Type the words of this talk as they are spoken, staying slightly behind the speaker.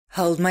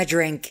Hold My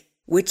Drink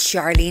with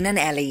Charlene and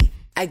Ellie,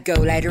 a Go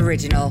Loud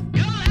original.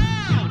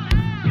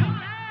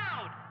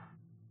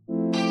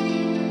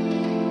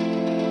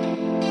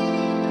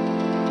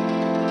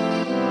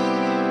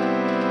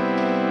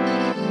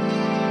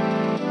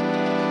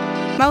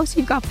 Most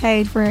you've got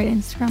paid for an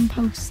Instagram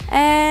post?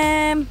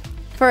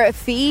 For a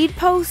feed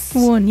post?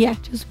 One, yeah,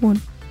 just one.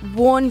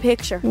 One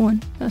picture.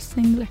 One, a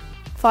singular.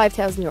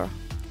 €5,000.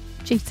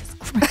 Jesus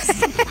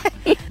Christ.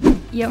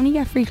 You only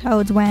get free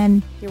clothes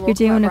when you're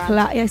doing a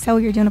collab. So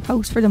you're doing a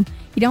post for them.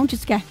 You don't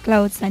just get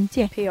clothes sent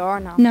to you.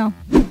 PR now. No.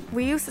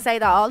 We used to say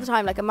that all the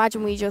time. Like,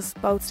 imagine we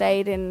just both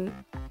stayed in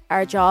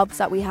our jobs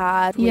that we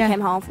had. We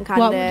came home from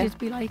Canada. What would it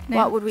be like now?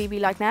 What would we be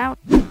like now?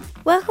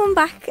 Welcome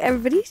back,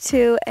 everybody,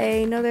 to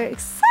another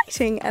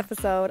exciting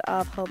episode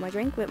of Hold My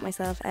Drink with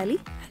myself,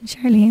 Ellie. And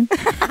Charlene.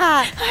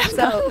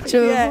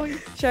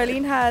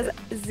 Charlene has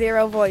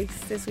zero voice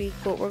this week,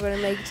 but we're going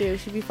to make do.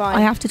 She'll be fine. I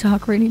have to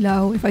talk really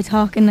low. If I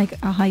talk in like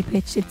a high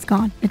pitch, it's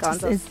gone. It's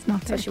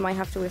not so there. she might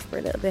have to whisper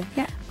a little bit.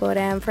 Yeah.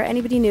 But for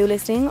anybody new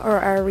listening or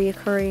our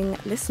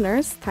reoccurring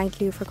listeners,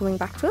 thank you for coming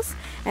back to us.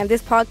 And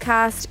this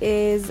podcast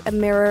is a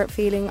mirror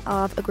feeling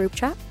of a group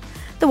chat.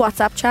 The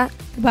WhatsApp chat.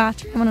 The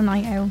bathroom on a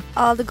night out.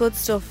 All the good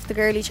stuff. The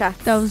girly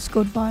chats. Those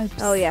good vibes.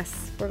 Oh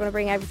yes. We're going to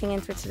bring everything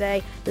into it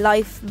today.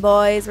 Life,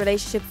 boys,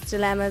 relationships,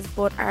 dilemmas.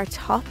 But our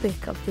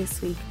topic of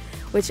this week,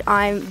 which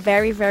I'm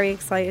very, very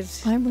excited.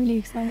 I'm really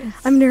excited.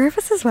 I'm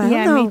nervous as well.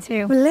 Yeah, though. me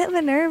too. I'm a little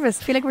bit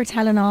nervous. I feel like we're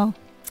telling all.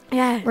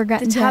 Yeah, we're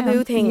getting the taboo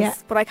down. things. Yeah.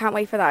 But I can't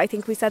wait for that. I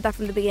think we said that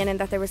from the beginning,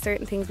 that there were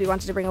certain things we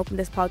wanted to bring up in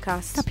this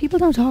podcast that people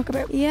don't talk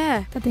about.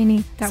 Yeah. That they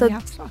need. That so we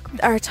have to talk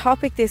about. Our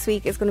topic this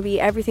week is going to be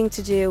everything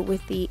to do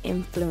with the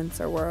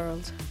influencer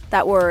world.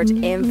 That word,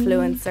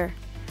 influencer.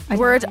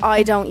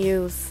 I don't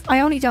use.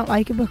 I only don't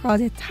like it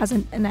because it has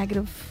a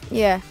negative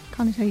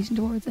connotation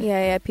towards it.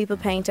 Yeah, people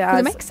paint it as...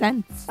 It makes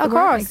sense. Of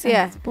course,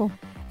 sense, but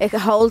it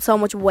holds so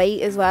much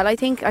weight as well. I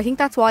think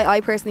that's why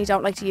I personally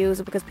don't like to use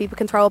it, because people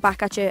can throw it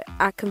back at you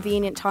at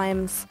convenient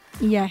times.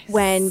 Yes.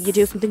 When you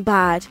do something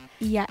bad.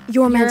 Yeah.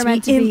 You're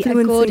meant to be a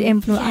good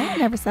influence. I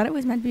never said it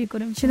was meant to be a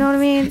good influence. Do you know what I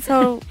mean?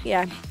 So,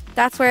 yeah.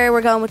 That's where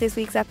we're going with this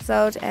week's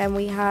episode. And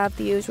we have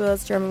the usual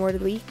German word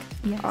of the week.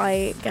 Yes.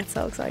 I get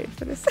so excited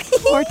for this.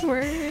 Fourth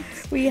word.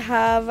 We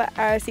have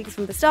our secrets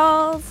from the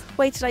stalls.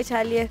 Wait till I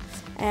tell you.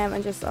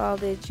 And just all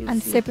the juicy...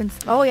 And sip and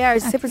skip. Oh, yeah. Our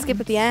sip and skip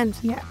at the end.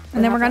 Yeah.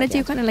 And then we're going to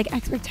do kind of like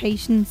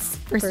expectations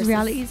versus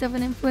realities of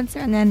an influencer,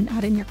 and then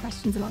add in your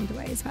questions along the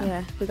way as well.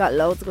 Yeah. We got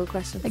loads of good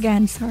questions.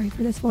 Again, sorry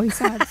for this voice.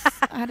 I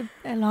had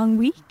a long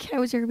week. How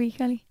was your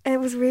week, Ellie? It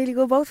was really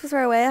good. Both of us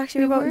were away,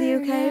 actually. We were both in the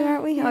UK,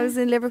 weren't we? Yeah. I was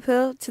in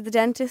Liverpool to the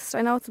dentist.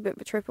 I know it's a bit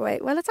of a trip away.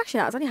 Well, it's actually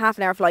not. It's only half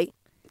an hour flight.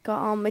 Got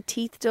all my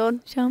teeth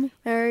done. Show me.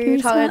 You were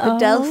talking about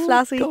the Delph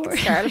last week.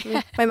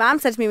 Yeah. My mum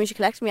said to me when she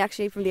collected me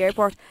actually from the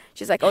airport,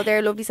 she's like, "Oh, they're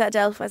a lovely set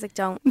of Delph." I was like,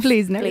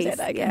 Please never say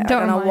that again. Yeah, I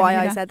don't know why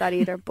I said that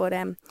either. But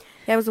yeah,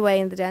 I was away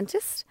in the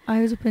dentist.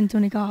 I was up in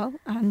Donegal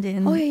and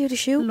in you had a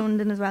shoe?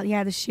 London as well.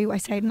 Yeah, the shoe. I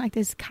stayed in like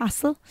this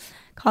castle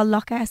called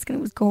Loch Esk, and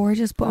it was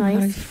gorgeous, but I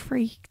was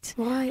freaked.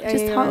 Why? I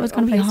just thought it was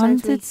going to be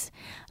haunted.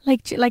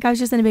 Like I was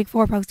just in a big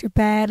 4-poster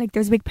bed. Like there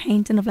was a big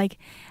painting of like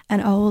an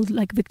old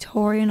like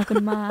Victorian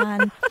looking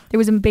man. There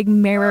was a big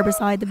mirror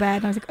beside the bed.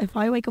 And I was like, if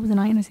I wake up in the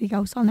night and I see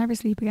ghosts, I'll never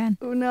sleep again.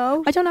 Oh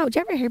no! I don't know. Do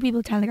you ever hear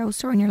people tell a ghost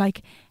story and you're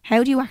like,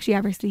 how do you actually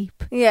ever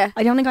sleep? Yeah.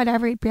 I don't think I'd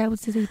ever be able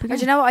to sleep again. Or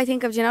do you know what I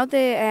think of? Do you know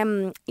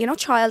the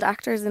child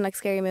actors in like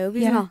scary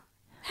movies? Yeah. No?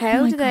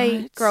 How do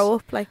they grow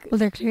up? Like, well,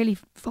 they're clearly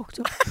fucked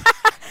up.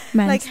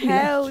 Like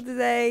how do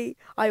they?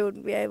 I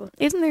wouldn't be able.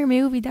 Isn't there a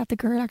movie that the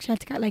girl actually had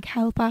to get like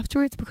help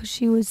afterwards because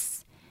she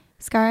was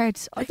scarred?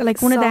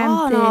 Like one of them.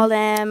 And all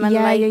them. And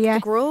The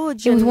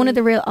Grudge. It was one of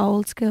the real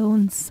old school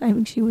ones. I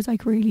think she was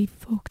like really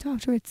fucked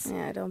afterwards.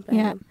 Yeah, I don't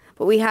blame them.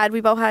 But we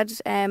both had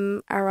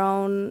our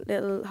own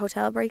little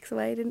hotel breaks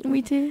away, didn't we?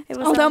 We did.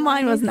 Although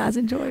mine wasn't as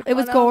enjoyable. It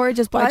was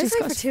gorgeous, but I just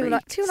got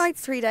for 2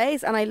 nights, 3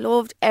 days, and I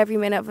loved every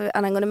minute of it.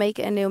 And I'm going to make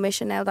it a new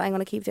mission now that I'm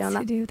going to keep doing that.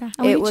 To do that.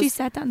 And she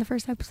said that in the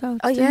first episode.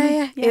 Oh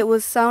yeah. It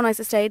was so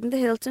nice. I stayed in the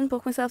Hilton,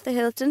 booked myself the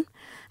Hilton,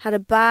 had a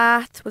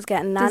bath, was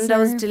getting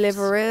Nando's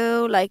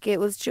Deliveroo. Like it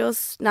was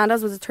just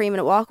Nando's was a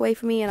 3-minute walk away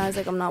from me, and I was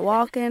like, I'm not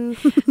walking.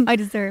 I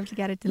deserve to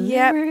get it delivered.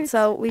 Yeah.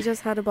 So we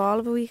just had a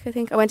ball of a week. I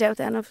think I went out at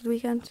the end of the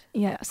weekend.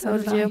 Yeah. So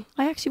did you?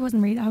 I actually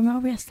wasn't really. I went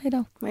over yesterday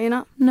though. Are you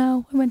not?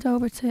 No, I went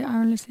over to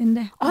Aaron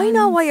Lucinda. I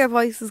know why your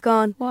voice is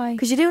gone. Why?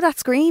 Because you do that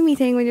screamy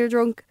thing when you're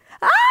drunk.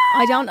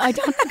 I don't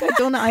think I've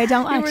done it. I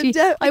don't actually.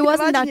 I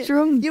wasn't that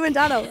drunk. You and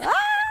Dano.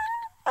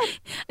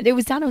 It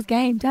was Dano's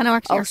game. Dano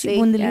actually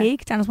won the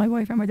league. Dano's my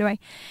boyfriend, by the way.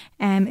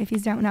 If you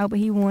don't know, but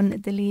he won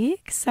the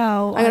league. So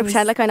I'm going to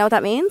pretend like I know what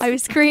that means. I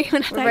was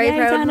screaming. We're very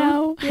proud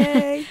Dano. of him.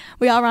 Yay.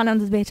 We all ran on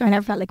the beach. I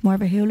never felt like more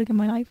of a hooligan in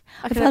my life.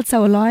 I felt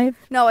so alive.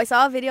 No, I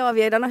saw a video of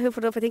you. I don't know who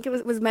put it up. I think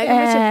it was Megan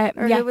with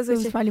you. Or who was with it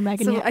was you? probably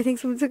Megan. I think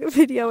someone took a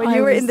video and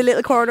you were in the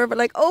little corner, but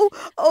like, oh,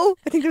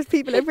 I think there's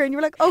people over here, and you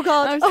were like, oh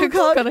God,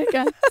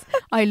 God.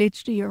 I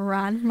literally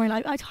ran for my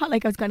life. I thought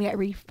like I was going to get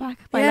reefed back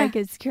by like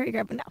a security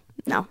guard, but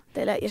no,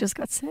 they let you. Just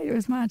got to say it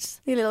was mad.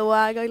 You little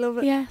wag, I love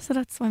it. Yeah, so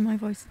that's why my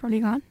voice is probably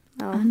gone.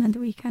 No. and then the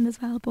weekend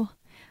as well. But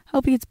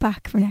hopefully it's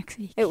back for next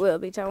week. It will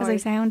be, don't Because worry. I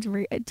sound,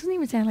 it doesn't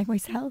even sound like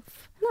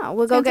myself. No,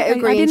 we'll go Sounds get like a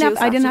green juice.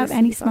 I didn't after have this,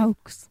 any it'll be fine.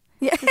 smokes.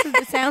 Yeah.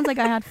 It sounds like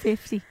I had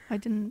 50. I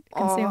didn't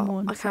consume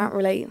one. I so can't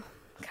relate.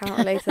 Can't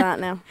relate to that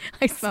now.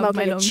 I smoked Smoke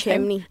my like a lungs out.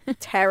 chimney.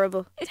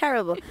 Terrible.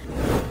 Terrible.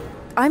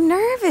 I'm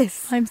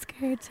nervous. I'm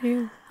scared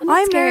too. I'm not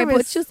I'm scared, but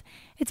nervous.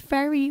 it's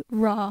very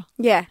raw.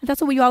 Yeah. And that's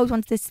what we always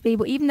want this to be.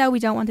 But even though we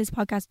don't want this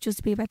podcast just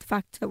to be about the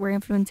fact that we're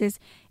influencers,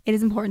 it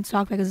is important to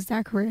talk about because it's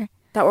our career.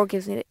 That word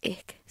gives me the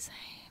ick. Same.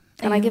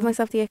 And I give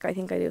myself the ick. I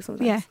think I do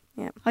sometimes. Yeah.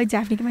 Yeah. I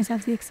definitely give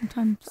myself the ick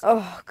sometimes.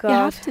 Oh, God. You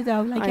have to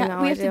though. Like I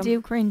know, we I have to do.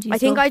 do cringy I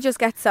think stuff. I just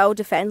get so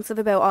defensive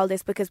about all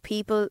this because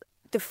people,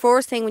 the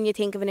first thing when you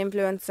think of an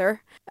influencer,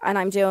 and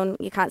I'm doing,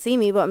 you can't see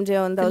me, but I'm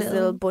doing The those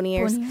little bunny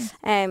ears. bunny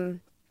ears.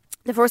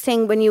 The first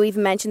thing when you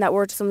even mention that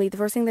word to somebody, the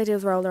first thing they do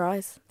is roll their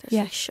eyes. They're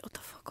Yeah. like, shut the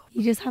fuck up.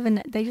 You just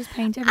haven't. They just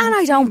paint everything. And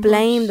I the don't same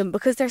blame brush. them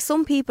because there's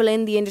some people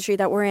in the industry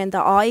that we're in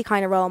that I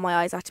kind of roll my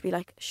eyes at to be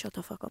like, shut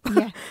the fuck up.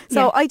 Yeah.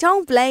 So yeah. I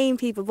don't blame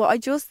people, but I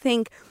just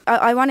think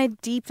I want to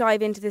deep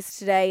dive into this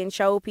today and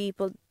show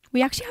people.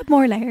 We actually have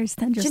more layers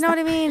than just. Do you know what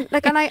I mean?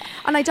 Like, and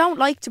I don't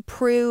like to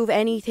prove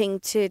anything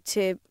to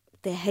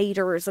the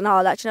haters and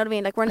all that. Do you know what I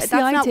mean? Like, See, that's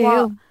I not do.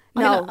 what.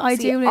 I No, I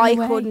see, do in a I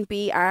way. couldn't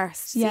be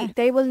arsed. Yeah. See,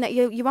 they will.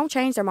 You won't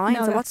change their minds.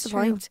 No, so what's that's the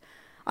true. point?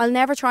 I'll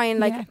never try and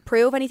Yeah.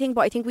 prove anything,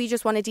 but I think we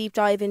just want to deep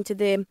dive into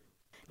the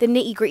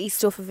nitty gritty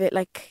stuff of it.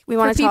 Like, we For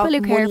want to people talk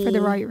who care money. for the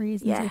right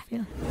reasons, Yeah. I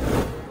feel.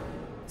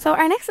 So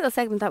our next little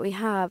segment that we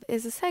have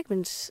is a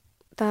segment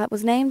that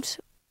was named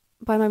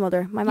by my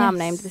mother. My mum Yes.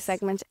 named this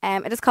segment.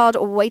 It is called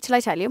Wait Till I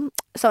Tell You.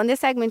 So in this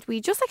segment,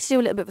 we just like to do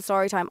a little bit of a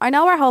story time. I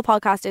know our whole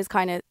podcast is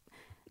kind of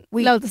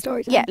Loads of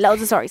stories. yeah,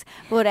 loads of stories.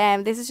 But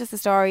this is just a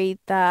story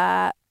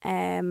that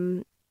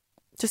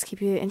just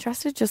keep you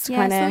interested. Just Yeah,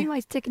 kind so of you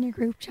might stick in your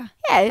group chat.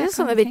 yeah, that it's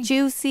something a kind bit of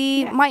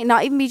juicy. Yeah. Might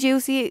not even be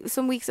juicy.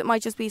 Some weeks it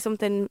might just be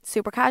something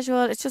super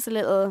casual. It's just a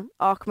little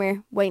oh come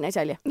here, wait and I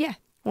tell you. Yeah.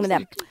 One of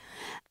them.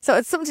 So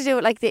it's something to do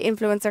with like the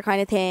influencer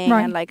kind of thing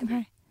Right. and like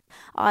okay.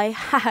 I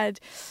had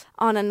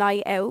on a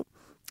night out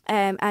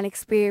an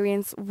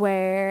experience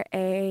where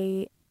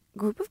a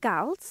group of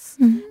gals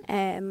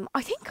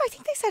I think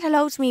they said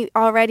hello to me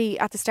already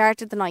at the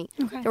start of the night.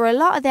 Okay. There were a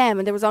lot of them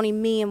and there was only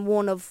me and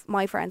one of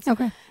my friends.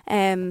 Okay.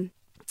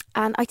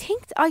 And I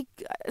think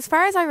as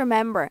far as I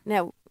remember,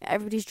 now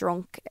everybody's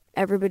drunk,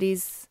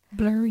 everybody's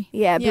Blurry.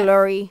 yeah, Yeah.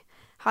 blurry,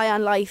 high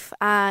on life,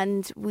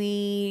 and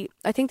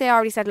I think they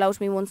already said hello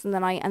to me once in the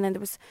night, and then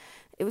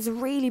it was a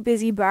really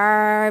busy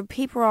bar,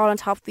 people were all on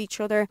top of each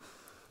other.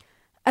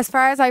 As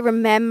far as I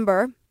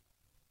remember,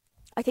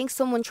 I think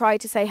someone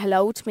tried to say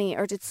hello to me,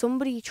 or did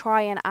somebody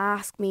try and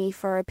ask me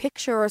for a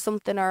picture or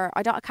something, or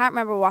I can't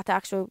remember what the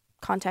actual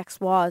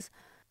context was,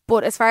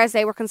 but as far as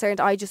they were concerned,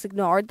 I just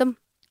ignored them.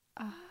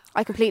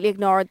 I completely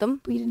ignored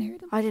them. We didn't hear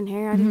them. I didn't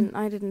hear.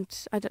 I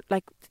didn't.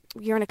 Like,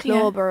 you're in a Yeah.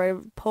 club or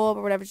a pub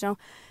or whatever, you know.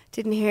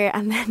 Didn't hear.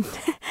 And then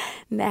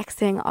next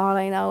thing, all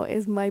I know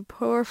is my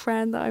poor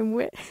friend that I'm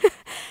with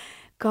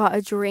got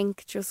a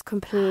drink just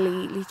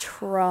completely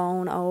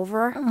thrown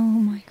over, Oh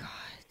my god.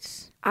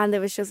 and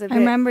there was just a bit. I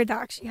remember that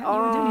actually. You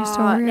were doing your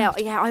story. no,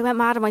 yeah, I went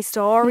mad at my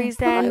stories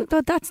then.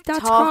 But that's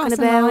talking crossing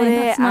the about line. it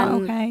That's not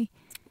and okay.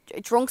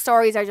 Drunk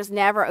stories are just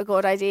never a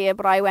good idea.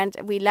 But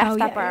we left Oh,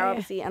 that yeah, bar yeah, yeah.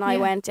 obviously, and I Yeah.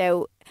 went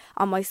out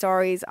on my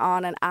stories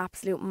on an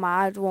absolute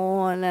mad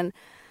one, and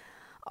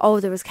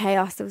there was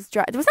chaos. There was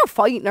no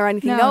fighting or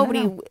anything. No,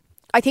 Nobody. no.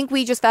 I think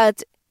we just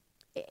felt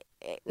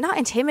not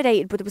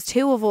intimidated, but there was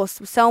two of us.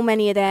 There was so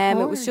many of them.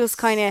 It was just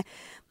course. kind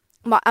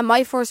of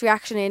my first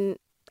reaction in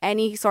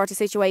any sort of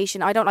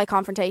situation. I don't like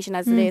confrontation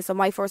as it is, so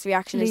my first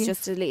reaction is Leave.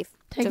 just to leave.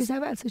 Take just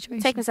yourself out of the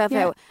situation. take myself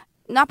Yeah. out.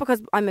 Not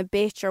because I'm a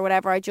bitch or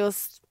whatever. I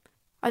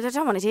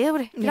don't want to deal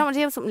with it. If you Yeah. don't want to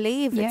deal with something,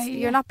 leave. Yeah, It's- yeah.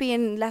 You're not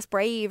being less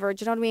brave, or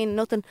do you know what I mean?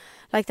 Nothing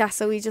like that.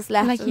 So we just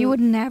left. Like you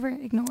would never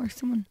ignore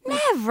someone.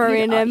 never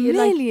you'd- in a you'd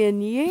like-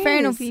 million years. Fair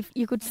enough. If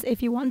you could,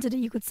 if you wanted it,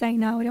 you could say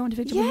no. I don't want to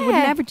picture. But you would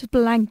Yeah. never just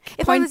blank.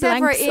 If I point was ever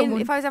blank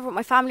someone. if I was ever with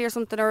my family or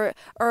something,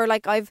 or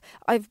like I've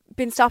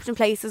been stopped in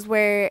places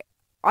where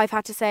I've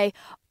had to say,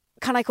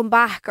 "Can I come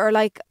back?" or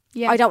like.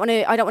 yeah. I don't want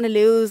to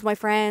lose my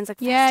friends, like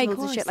Yeah, of festivals and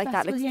course, shit like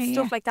that, like festivals, yeah,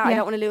 stuff yeah, like that. I yeah.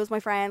 don't want to lose my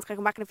friends. Can I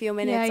come back in a few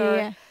minutes Yeah, or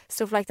yeah.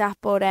 stuff like that?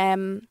 But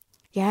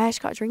yeah, she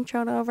got a drink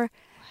thrown over.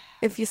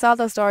 If you saw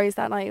those stories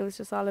that night, it was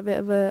just all a bit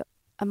of a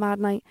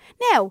mad night.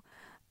 Now,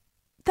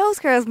 those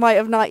girls might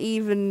have not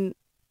even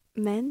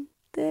meant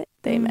it.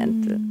 They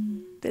meant it.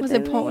 Did Was they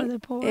it pour? really? Was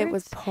it pour? It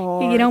was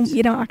poured. You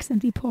don't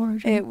accidentally pour. a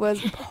drink. It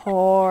was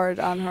poured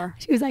on her.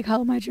 She was like,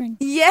 "Hold my drink."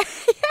 Yeah.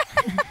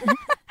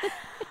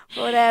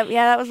 But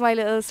yeah, that was my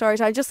little story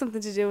time. Just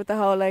something to do with the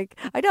whole like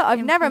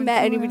I've never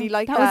met anybody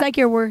like that. That was like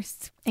your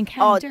worst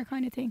encounter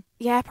kind of thing.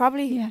 yeah,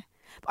 probably. Yeah.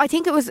 I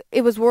think it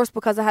was worse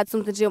because I had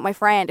something to do with my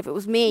friend. If it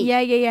was me, Yeah.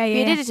 if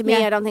you did it to me,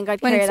 I don't think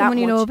I'd When care it's that someone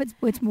much. you love,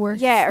 it's worse.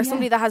 Yeah, or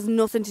somebody that has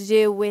nothing to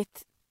do with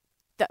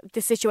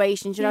the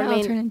situation. Do you know what I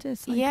I'll turn mean? into a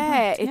psychopath.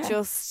 Yeah, it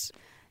just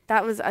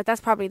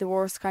that's probably the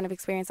worst kind of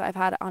experience that I've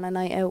had on a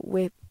night out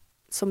with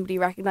somebody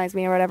recognise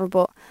me or whatever.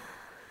 But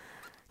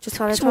just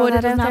thought I'd Touch throw wood, that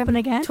it doesn't out there. happen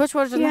again. Touch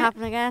wood, it doesn't Yeah.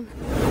 happen again.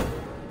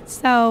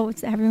 So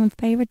it's everyone's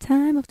favourite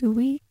time of the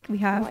week. We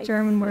have my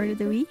German word of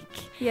the week.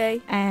 Yay.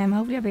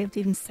 Hopefully I'll be able to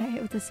even say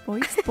it with this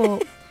voice.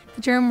 But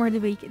the German word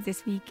of the week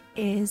this week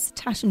is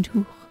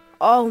Taschentuch.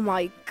 Oh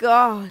my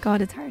god.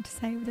 God, it's hard to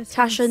say with this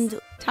voice.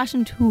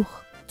 Taschentuch.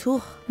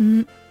 Tuch.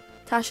 Mhm.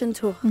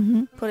 Taschentuch.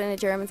 Mhm. Put it in a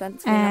German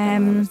sentence. I'm not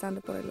going to understand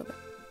it, but I love it.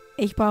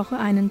 Ich brauche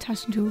einen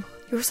Taschentuch.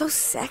 You're so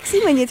sexy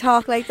when you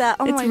talk like that.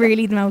 Oh It's my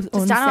really the most god.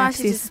 Does Daniel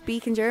actually unsexiest. just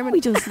speak in German? We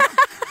just.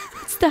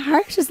 It's the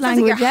harshest Sounds like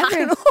language you're ever.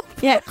 hacking up.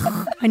 Yeah,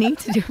 I need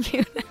to do a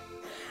few.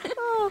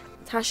 Oh.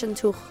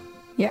 Taschentuch.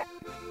 Yeah.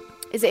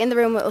 Is it in the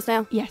room with us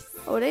now? Yes.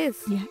 Oh, it is?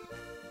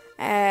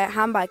 Yeah.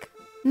 Handbag.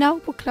 No,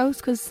 but close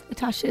because a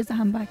tasche is a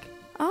handbag.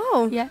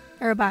 Oh. Yeah,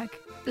 or a bag.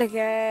 Like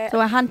a So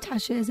a hand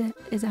tasche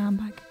is a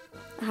handbag.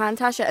 hand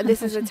tasche. And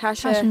this is a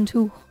tasche.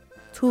 Taschentuch.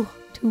 Tuch.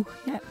 Tuch.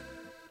 Yeah.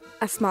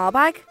 A small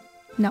bag.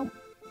 No.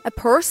 A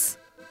purse.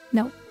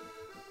 No.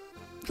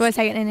 Do I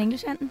say it in an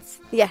English sentence?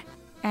 Yeah.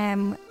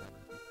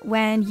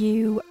 When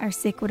you are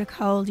sick with a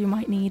cold, you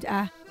might need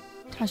a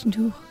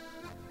Taschentuch.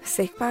 A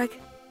sick bag.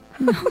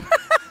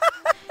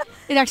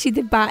 It actually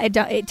did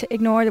it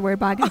ignore the word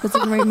bag because it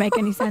doesn't really make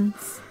any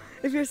sense.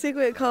 If you're sick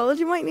with a cold,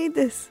 you might need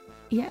this.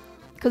 Yeah,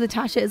 because a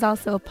tasche is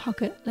also a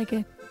pocket, like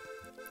a.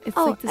 It's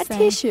Oh, like the a same.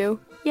 tissue.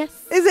 Yes.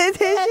 Is it a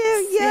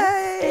tissue?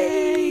 Yes,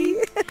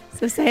 Yay!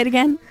 So say it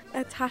again.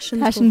 A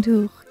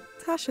Taschentuch.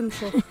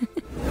 Taschentuch. Taschentuch.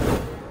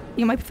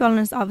 You might be following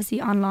us obviously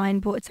online,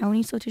 but it's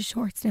only such a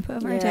short snippet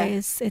of our Yeah.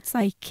 days. It's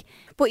like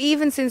But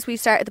even since we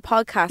started the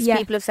podcast, Yeah.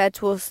 people have said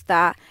to us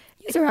that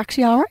these are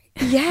actually alright.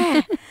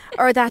 yeah,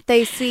 or that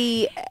they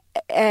see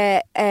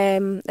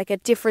like a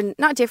different,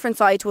 not different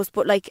side to us,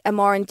 but like a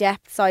more in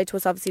depth side to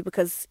us. Obviously,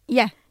 because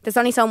Yeah. there's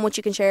only so much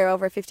you can share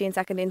over a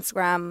 15-second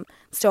Instagram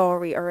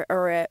story or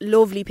a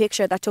lovely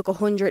picture that took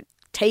 100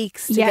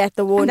 takes to get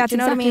the one. And that's Do you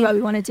know exactly what I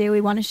mean? we want to do.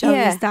 We want to show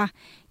Yeah. you that,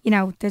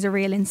 there's a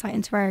real insight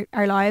into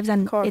our lives,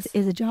 and course. it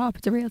is a job.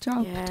 It's a real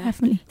job, Yeah.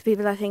 definitely. The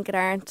people that think it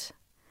aren't.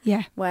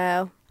 Yeah,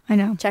 Well, I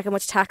know. check how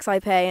much tax I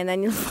pay, and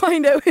then you'll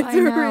find out it's I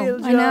a know, real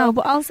job. I know,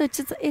 but also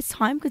it's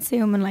time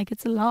consuming. Like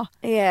it's a lot,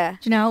 Yeah,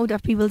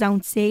 that people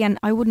don't see. And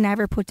I would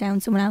never put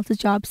down someone else's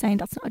job saying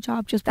that's not a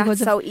job just that's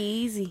because of. so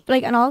easy.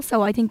 Like, and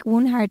also I think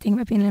one hard thing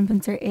about being an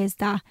influencer is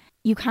that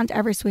you can't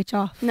ever switch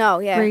off. No,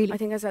 yeah. Really. I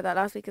think I said that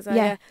last week as well.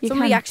 Yeah, Yeah. you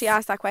Somebody can't. actually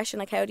asked that question,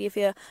 like, how do you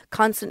feel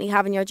constantly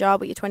having your job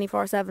with you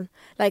 24/7?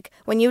 Like,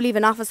 when you leave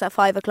an office at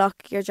 5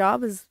 o'clock, your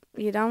job is,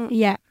 you don't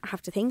Yeah.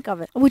 have to think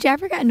of it. Would you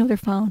ever get another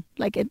phone?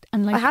 Like it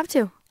and like. I have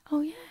to.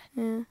 Oh yeah.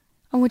 Yeah.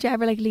 And would you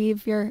ever like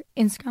leave your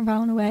Instagram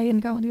phone away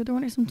and go on the other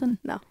one or something?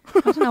 No.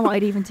 I don't know what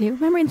I'd even do.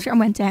 Remember Instagram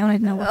went down, I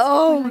didn't know what.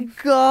 Oh,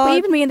 God. But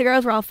even me and the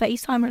girls were all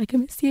FaceTime, we're like, I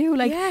miss you.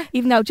 Like, Yeah.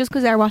 even though just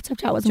because our WhatsApp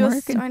chat wasn't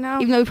working. I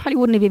know. Even though we probably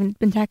wouldn't have even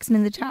been texting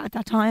in the chat at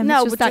that time.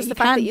 No, it's but just the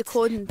fact that you can't.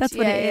 couldn't. That's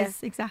what Yeah, it yeah.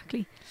 is,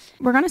 exactly.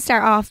 We're going to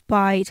start off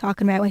by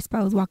talking about, I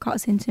suppose, what got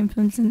us into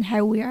influence and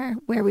how we are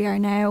where we are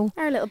now.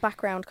 Our little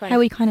background kind How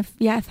of. we kind of,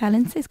 fell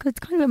into this because it's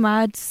kind of a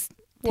mad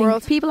thing.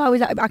 World. People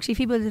always, actually,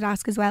 people did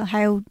ask as well,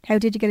 how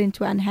did you get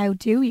into it and how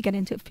do you get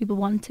into it if people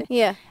want to?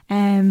 Yeah.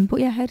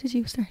 But yeah, how did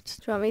you start?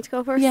 Do you want me to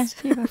go first? Yeah,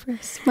 you go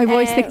first. My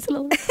voice sticks a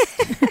little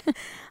bit.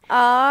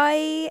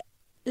 I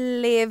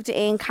lived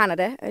in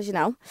Canada, as you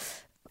know,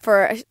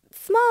 for a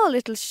small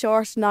little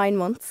short 9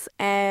 months.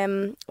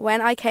 When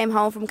I came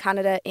home from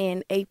Canada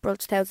in April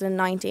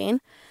 2019,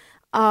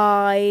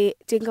 I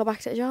didn't go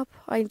back to a job.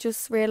 I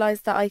just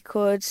realised that I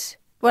could.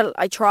 Well,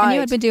 I tried. And you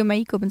had been doing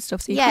makeup and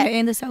stuff, so you Yeah. kind of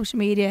in the social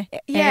media.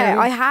 Yeah, area.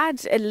 I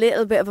had a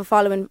little bit of a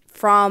following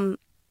from.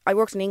 I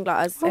worked in England,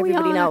 as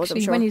everybody yeah, knows.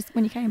 actually, I'm sure.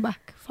 when you came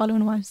back,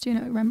 following was, do you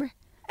know? Remember?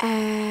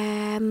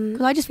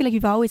 Because I just feel like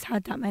you've always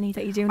had that many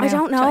that you do now. I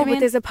don't Do you know, what I but mean?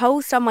 there's a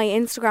post on my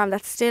Instagram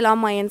that's still on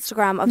my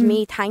Instagram of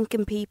me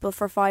thanking people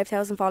for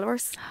 5,000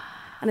 followers,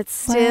 and it's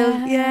still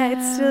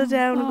it's still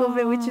down above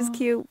it, which is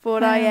cute.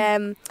 But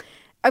Wow.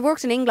 I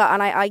worked in England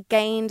and I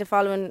gained a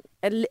following,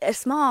 a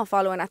small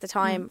following at the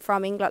time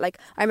from England. Like,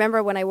 I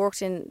remember when I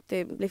worked in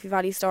the Liffey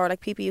Valley store, like,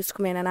 people used to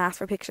come in and ask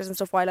for pictures and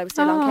stuff while I was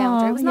still on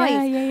counter. It was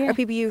nice. Yeah. Or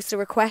people used to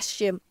request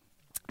you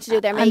to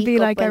do their makeup. And be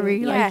like, I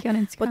really yeah. like you on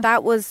Instagram. But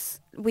that was,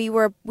 we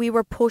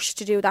were pushed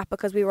to do that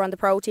because we were on the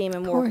pro team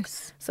and of work.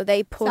 course. So they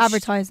It's pushed.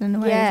 advertising in a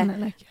way, Yeah. isn't it?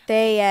 Like,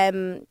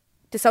 They,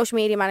 the social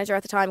media manager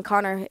at the time,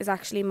 Connor, is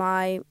actually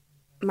my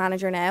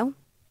manager now.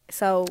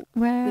 So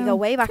wow. we go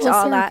way back Full to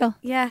all circle. that.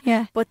 Yeah.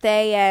 Yeah. But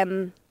they,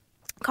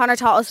 Connor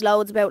taught us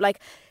loads about like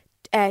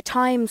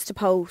times to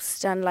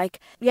post and like,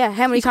 how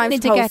many You times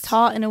need to to post. get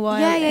taught in a while.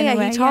 Yeah. in a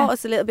way, He taught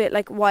us a little bit,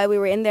 like, while we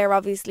were in there,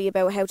 obviously,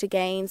 about how to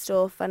gain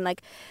stuff and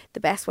like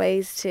the best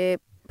ways to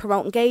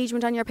promote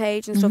engagement on your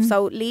page and stuff.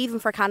 So leaving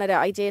for Canada,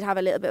 I did have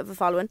a little bit of a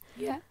following.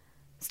 Yeah.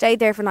 Stayed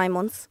there for 9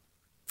 months.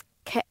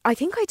 I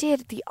think I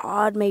did the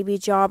odd maybe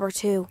job or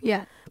two,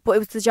 Yeah. but it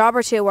was the job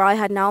or two where I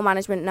had no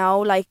management, no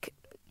like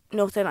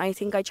nothing. I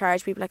think I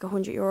charged people like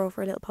 €100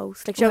 for a little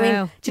post. Like, do you know what I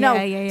mean? Wow. Do you know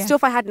Yeah.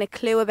 stuff I hadn't a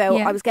clue about?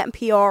 Yeah. I was getting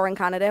PR in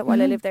Canada while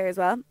I lived there as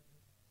well.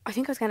 I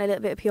think I was getting a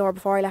little bit of PR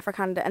before I left for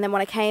Canada, and then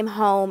when I came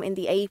home in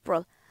the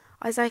April,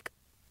 I was like,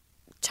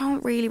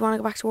 don't really want to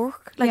go back to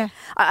work. Like, Yeah.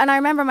 and I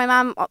remember my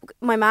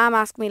mum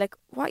asked me, like,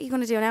 what are you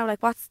going to do now?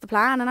 Like, what's the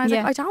plan? And I was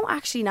Yeah. like, I don't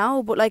actually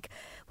know, but like,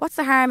 what's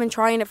the harm in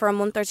trying it for a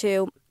month or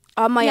two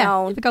on my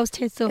own? If it goes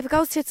tits up. If it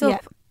goes tits Yeah.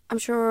 up, I'm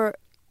sure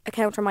a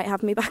counter might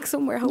have me back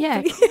somewhere, hopefully.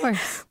 Yeah, of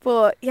course.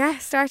 But yeah,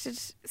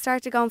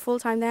 started going full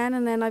time then,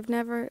 and then I've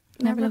never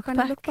looked kind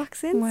of back. looked back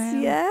since. Wow.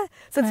 Yeah.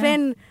 So it's Wow.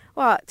 been,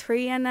 what,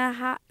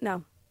 3.5?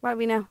 No, what are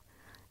we now?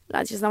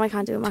 I just know I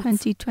can't do maths.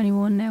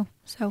 2021 now.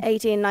 So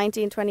 18,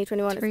 19, 20,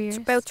 21. 3 It's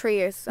years. about 3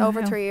 years.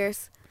 Over Wow. 3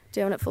 years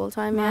doing it full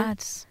time, yeah.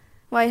 mad.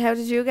 Why, how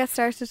did you get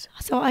started?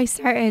 So I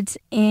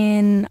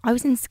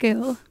was in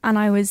school and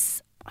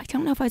I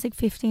don't know if I was like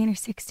 15 or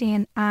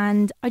 16,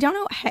 and I don't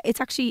know how, it's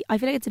actually, I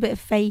feel like it's a bit of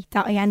fate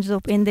that I ended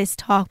up in this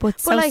talk, but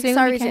so like, soon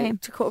sorry became,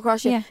 to cut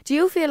across you. Yeah. Do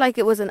you feel like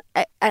it was an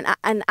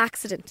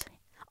accident?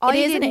 it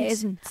is and it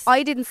isn't.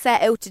 I didn't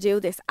set out to do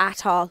this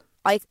at all.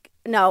 I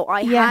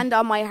Yeah. hand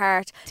on my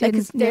heart. Like,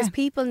 'cause Didn't- there's yeah.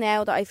 people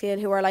now that I feel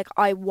who are like,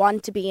 I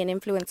want to be an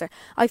influencer.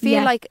 I feel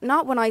Yeah. like,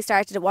 not when I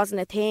started it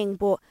wasn't a thing,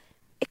 but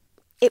it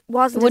It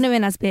wasn't. wouldn't have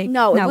been as big.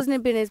 No, it wouldn't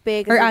have been as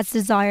big or as as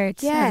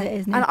desired yeah. as it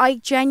is now. And I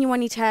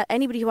genuinely tell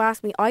anybody who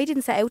asks me, I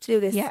didn't set out to do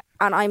this. Yeah.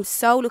 And I'm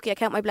so lucky. I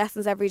count my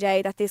blessings every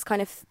day that this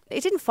kind of,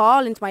 it didn't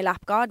fall into my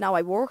lap. God, no,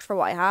 I worked for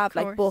what I have.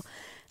 Like, but course.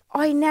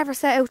 I never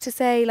set out to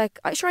say, like,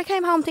 I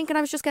came home thinking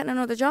I was just getting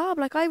another job.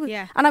 Like, I was,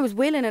 Yeah. and I was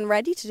willing and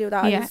ready to do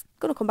that. Yeah. I was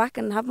going to come back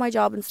and have my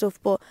job and stuff.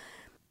 But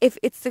if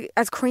it's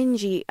as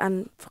cringy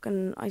and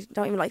fucking, I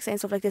don't even like saying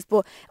stuff like this,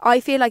 but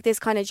I feel like this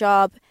kind of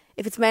job,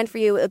 if it's meant for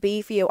you, it'll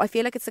be for you. I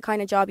feel like it's the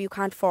kind of job you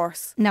can't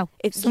force. No.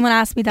 It- Someone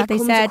asked me that. it They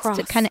comes said, across.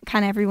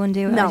 can everyone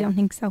do it? No. I don't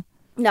think so.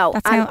 No,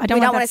 That's and how- I don't we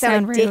want don't want that to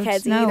sound to like sound rude,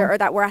 dickheads no. either, or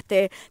that we're at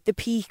the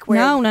peak where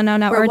No. where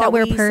Or that what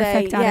we're we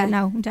perfect say, at yeah. it.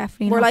 No,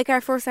 definitely We're not. like our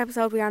first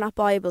episode, we are not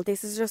Bible.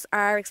 This is just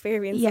our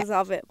experiences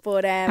of it.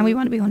 But and we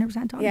want to be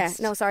 100% honest. yeah,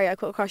 no, sorry, I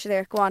cut across you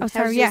there. Go on. Oh, How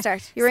sorry, did yeah. you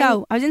start? You were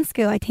So I was in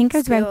school. I think I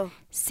was about school.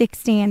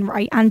 16,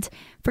 right? And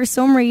for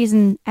some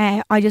reason,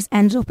 I just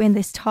ended up in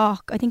this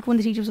talk. I think one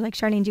of the teachers was like,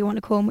 Charlene, do you want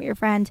to come with your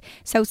friend?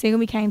 So soon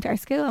we came to our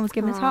school and was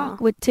giving a talk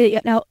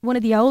to one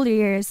of the older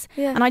years.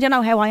 Yeah. And I don't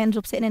know how I ended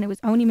up sitting in. It was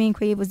only me and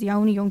Queeve was the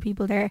only young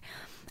people there.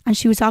 And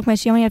she was talking about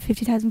she only had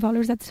 50,000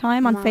 followers at the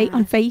time on Mad.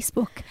 on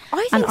Facebook.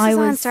 I and think I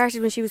Suzanne was-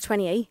 started when she was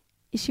 28.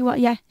 She was,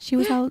 yeah, she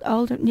was Yeah.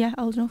 older. Yeah,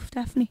 old enough,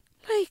 definitely.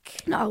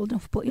 Like, Not old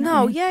enough, but you know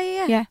no, what I mean.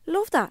 yeah. Yeah.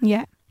 Love that.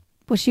 Yeah.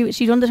 But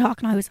she done the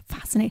talk and I was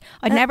fascinated.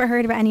 I'd never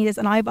heard about any of this,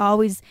 and I've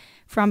always,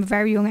 from a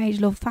very young age,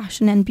 loved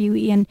fashion and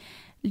beauty and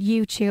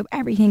YouTube,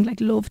 everything,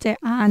 like loved it.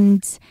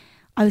 And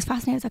I was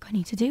fascinated. I was like, I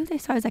need to do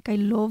this. I was like, I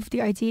love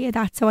the idea of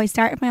that. So I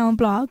started my own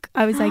blog.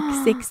 I was like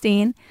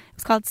 16. It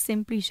was called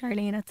Simply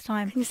Charlene at the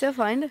time. Can you still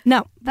find it?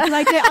 No, because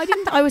I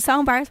didn't. I was so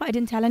embarrassed, but I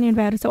didn't tell anyone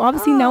about it. So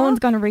obviously, no Aw. one's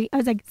gonna read. I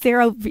was like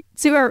zero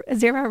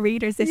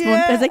readers this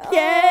month. I was like, yay!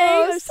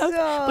 I was so-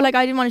 but like,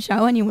 I didn't want to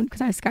show anyone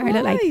because I was scared.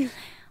 Like, Why?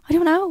 I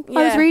don't know. Yeah.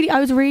 I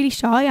was really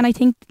shy, and I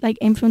think like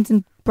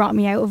influencing brought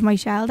me out of my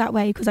shell that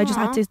way because I just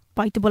had Aw. to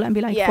bite the bullet and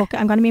be like, Yeah. fuck it,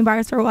 I'm gonna be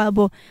embarrassed for a while,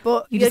 but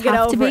But you you'll just get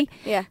have to over be. it.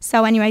 Yeah.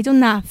 so anyway, I done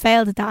that,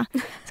 failed at that.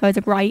 So I was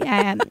like,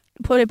 right,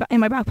 put it in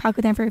my back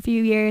pocket then for a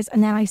few years,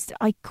 and then I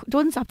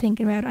didn't stop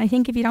thinking about it. I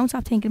think if you don't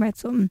stop thinking about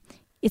something,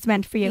 it's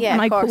meant for you. Yeah,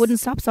 And of I course. wouldn't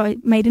stop, so I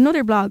made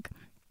another blog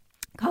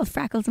called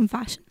Freckles and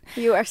Fashion.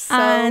 You are so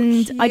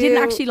And I didn't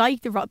cute. actually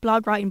like the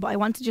blog writing, but I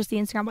wanted just the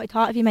Instagram. But I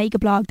thought if you make a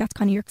blog, that's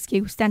kind of your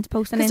excuse then to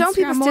post on Instagram. Because don't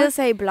people more. still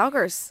say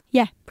bloggers?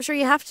 Yeah. But sure,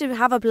 you have to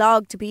have a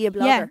blog to be a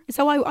blogger. Yeah,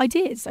 so I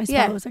did, I suppose.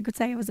 Yeah. I could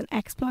say I was an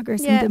ex-blogger or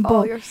Yeah. something, Oh,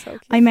 but you're so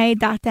cute. I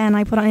made that then.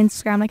 I put on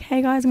Instagram like,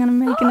 hey guys, I'm going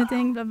to make a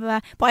thing, blah, blah, blah.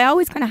 But I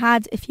always kind of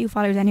had a few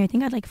followers anyway. I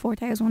think I had like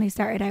 4,000 when I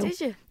started out.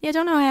 Did you? Yeah, I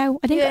don't know how.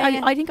 I think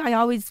Yeah. I think I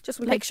always Just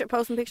like,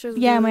 posting pictures.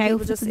 yeah, of my people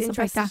outfits just and stuff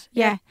like interested. that.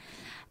 Yeah.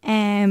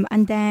 And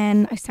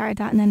then I started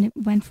that, and then it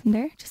went from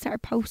there. Just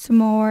started posting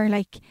more,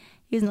 like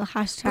using little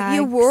hashtags. But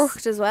you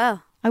worked as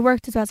well. I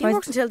worked as well. So You I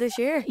worked until this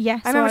year.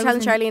 yeah. I remember so telling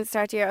was in- Charlene at the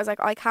start of the year, I was like,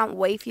 I can't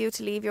wait for you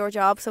to leave your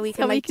job so we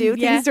can So we like can-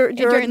 do yeah, things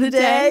during the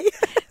day.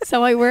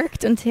 So I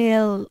worked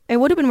until I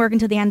would have been working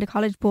until the end of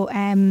college, but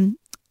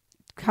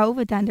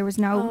COVID then there was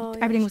no Oh,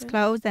 yeah, everything was sure.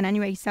 closed then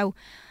anyway. So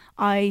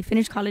I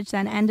finished college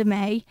then end of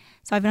May.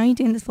 So I've been only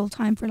doing this full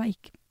time for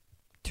like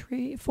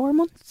 3-4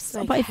 months.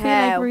 Like but I feel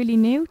like how? really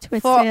new to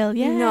it For- still.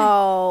 Yeah.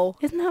 No.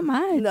 Isn't that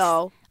mad?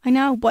 No. I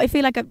know, but I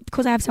feel like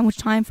because I have so much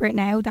time for it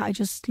now that I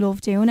just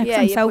love doing it. 'cause Yeah,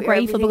 I'm you so put your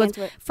grateful everything because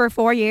into it. for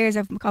 4 years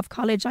of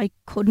college I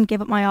couldn't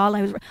give it my all.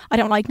 I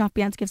don't like not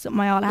being able to give something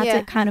my all. I had Yeah.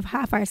 to kind of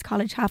half hours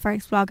college, half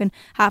hours vlogging,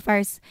 half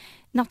hours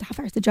not half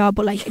hours the job,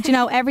 but like do you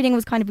know, everything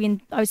was kind of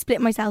being I was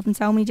splitting myself in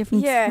so many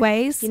different Yeah.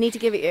 ways. You need to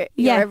give it your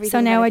Yeah, everything.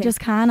 so now kind I of thing. just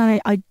can,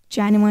 and I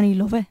genuinely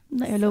love it.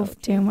 Like, I So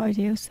love doing what I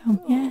do. So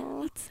yeah,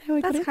 Aw. that's how I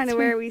got That's into kind of it.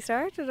 where we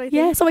started, I think.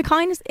 Yeah, so I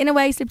kind of in a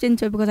way slipped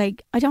into it because I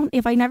don't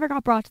if I never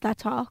got brought to that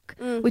talk,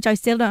 Mm. which I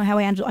still don't know how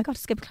I ended up. I got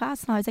to skip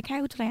class and I was like,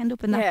 how did I end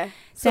up in that? Yeah.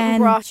 Something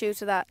Then- brought you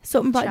to that.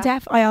 Something, but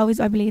Chat.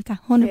 I believe that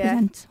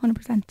 100%,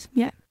 100%.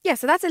 Yeah, Yeah,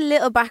 so that's a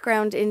little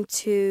background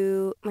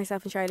into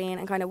myself and Charlene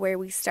and kind of where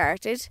we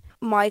started.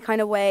 My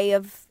kind of way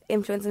of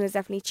influencing has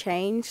definitely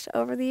changed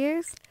over the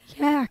years.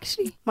 Yeah,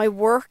 actually. My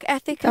work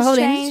ethic The has whole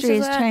changed. industry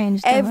as has well.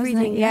 changed. though, hasn't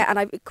Everything, it? yeah. And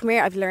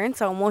I've learned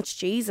so much.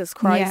 Jesus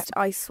Christ,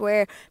 I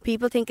swear.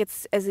 People think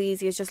it's as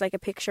easy as just like a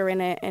picture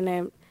in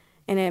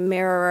a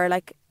mirror, or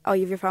like, oh,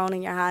 you have your phone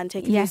in your hand,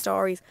 taking Yeah. few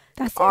stories.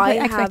 That's I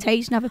the have-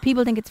 expectation of it.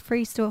 People think it's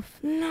free stuff.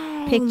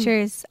 No.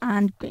 Pictures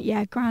and,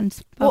 yeah, grand.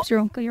 Well, Bob's your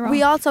uncle, you're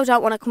We on. also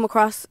don't want to come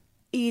across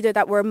either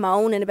that we're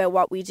moaning about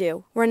what we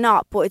do. We're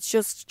not, but it's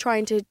just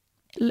trying to.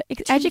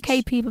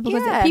 Educate people,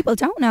 because Yeah. people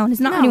don't know, and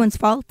it's not No. anyone's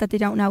fault that they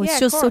don't know. It's Yeah, of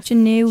just course. such a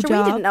new Sure,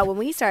 job. we didn't know when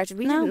we started.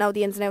 We No. didn't know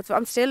the ins and outs.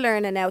 I'm still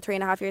learning now,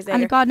 3.5 years later.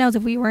 And God knows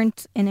if we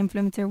weren't an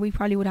influencer, we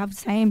probably would have the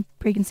same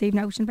preconceived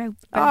notion about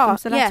Oh, them.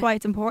 So that's yeah. why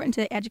it's important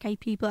to educate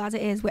people, as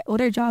it is with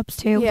other jobs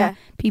too, Yeah. that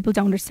people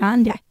don't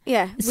understand yet.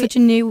 Yeah, It's such a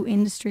new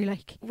industry,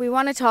 like. we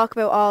want to talk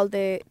about all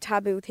the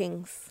taboo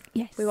things.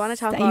 Yes. We want to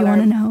talk that about you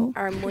want to know.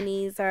 our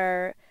monies,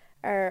 our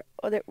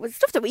other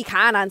stuff that we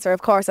can answer,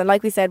 of course. And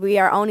like we said, we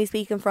are only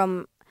speaking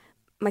from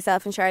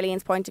myself and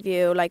Charlene's point of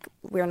view. Like,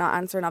 we're not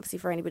answering obviously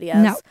for anybody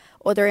else. No.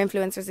 Other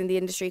influencers in the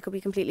industry could be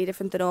completely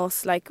different than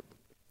us. Like,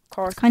 of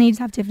course, Kind of need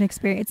to have different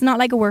experience. It's not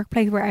like a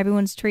workplace where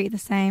everyone's treated the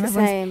same. the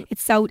Everyone's- same.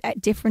 It's so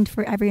different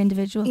for every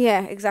individual.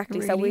 Yeah, exactly.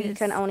 It So really we is.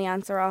 can only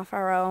answer off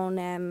our own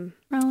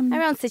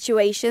Around-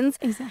 situations.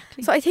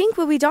 Exactly. So I think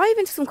will we dive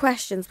into some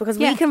questions, because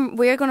Yeah.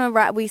 we're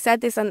gonna we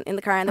said this in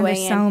the car on the and way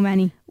there's in. so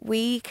many.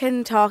 We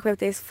can talk about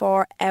this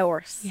for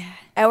hours. Yeah.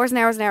 Hours and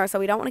hours and hours. So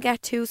we don't want to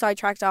get too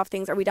sidetracked off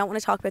things, or we don't want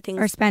to talk about things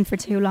Or spent for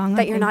too long.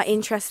 that on you're not things.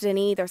 interested in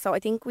either. So I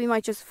think we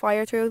might just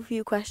fire through a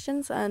few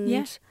questions and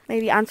Yeah.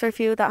 maybe answer a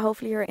few that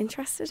hopefully you're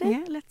interested in.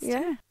 Yeah, let's Yeah.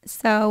 do it.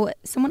 So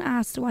someone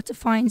asked, what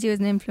defines you as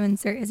an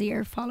influencer? Is it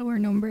your follower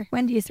number?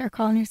 When do you start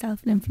calling yourself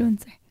an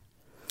influencer?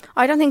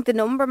 I don't think the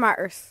number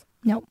matters.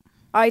 No.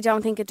 I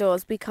don't think it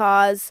does,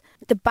 because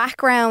the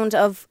background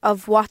of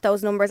what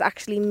those numbers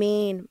actually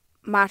mean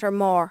matter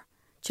more.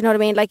 Do you know what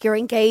I mean? Like your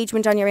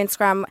engagement on your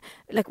Instagram,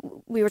 like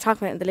we were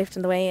talking about in the lift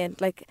on the way in,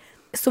 like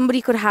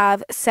somebody could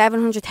have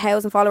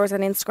 700,000 followers on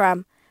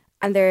Instagram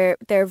and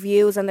their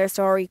views and their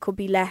story could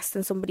be less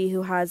than somebody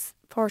who has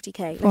 40k.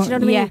 Like, do you know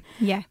what I yeah, mean?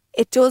 yeah.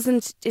 It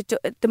doesn't,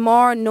 the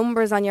more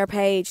numbers on your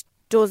page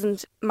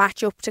doesn't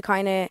match up to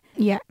kind of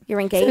Yeah. your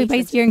So engagement.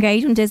 basically your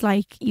engagement is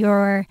like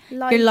your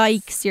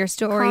likes, your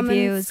story comments.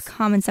 views,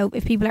 comments. So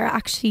if people are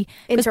actually,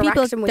 because people,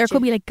 interacting with there you.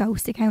 could be like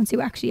ghost accounts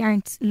who actually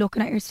aren't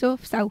looking at your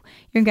stuff. So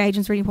your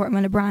engagement's really important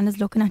when a brand is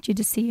looking at you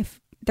to see if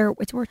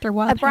it's worth their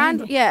while. a brand,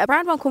 paying. yeah, a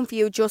brand won't come for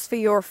you just for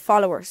your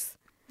followers.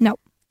 No.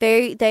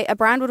 A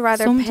brand would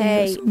rather Some do,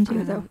 pay. some do, I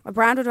don't though. know. A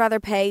brand would rather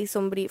pay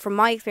somebody, from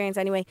my experience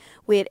anyway,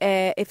 with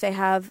if they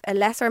have a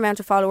lesser amount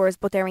of followers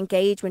but their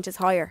engagement is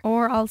higher.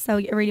 Or also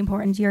really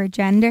important, your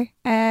gender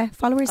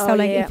followers. So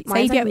like, yeah. if, say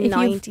Mine's if you like if you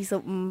 90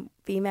 something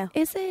female.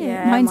 is it?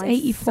 Yeah, mine's mine's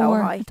 84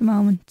 so high. at the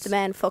moment. The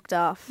men fucked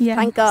off. Yeah.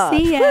 Thank God.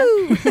 See ya.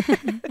 Woo!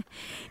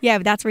 Yeah,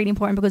 but that's really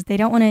important because they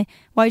don't want to.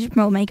 Why would you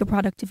promote a makeup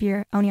product if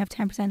you only have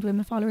 10%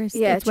 women followers?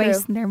 Yeah, it's true.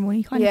 wasting their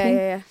money, kind of yeah, thing.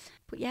 yeah.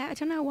 But yeah, I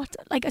don't know what.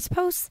 Like, I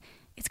suppose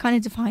it's kind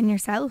of defining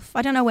yourself.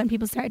 I don't know when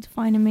people start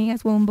defining me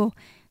as one, but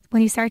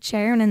when you start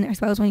sharing, and I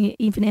suppose when you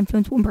even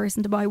influence one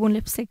person to buy one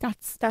lipstick,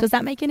 does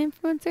that make an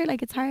influencer?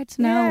 Like, it's hard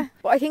to know. Yeah.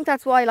 Well, I think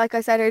that's why, like I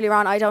said earlier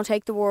on, I don't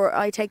take the word.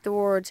 I take the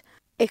word.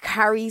 It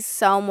carries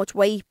so much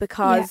weight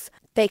because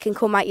they can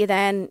come at you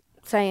then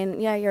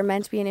saying, yeah, you're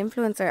meant to be an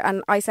influencer.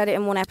 And I said it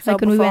in one episode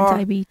Like when before.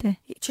 we went to Ibiza.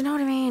 Do you know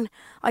what I mean?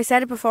 I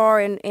said it before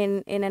in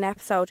an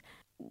episode.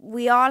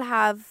 We all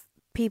have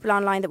people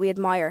online that we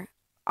admire.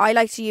 I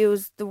like to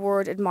use the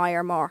word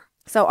admire more.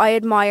 So I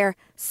admire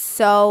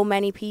so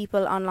many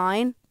people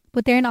online.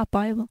 But they're not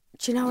buyable.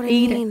 Do you know what I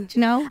Either. mean? Do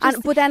you know?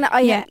 But then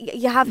yeah.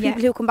 you have people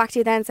Yeah. who come back to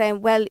you then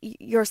saying, well,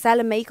 you're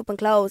selling makeup and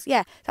clothes.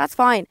 Yeah, that's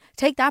fine.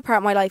 Take that part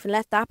of my life and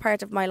let that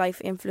part of my life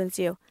influence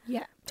you.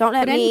 Yeah. Don't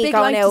let But any me big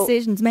going life out.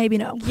 decisions, maybe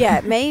no. Yeah,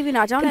 maybe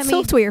not. Don't let me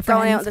Consult with your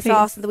going out friends, in the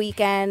sauce please. of the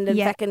weekend and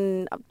Yeah.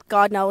 fucking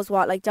God knows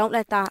what. Like, don't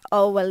let that.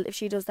 Oh well, if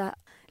she does that,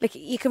 like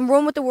you can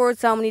run with the word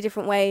so many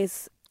different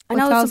ways. I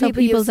know it's some also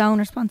people people's use, own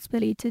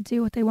responsibility to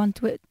do what they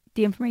want with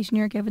the information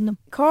you're giving them.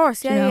 of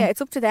course, you know? yeah.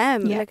 It's up to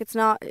them. Yeah. Like it's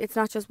not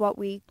just what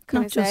we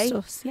kind Not of just say.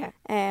 us,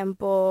 yeah.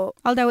 But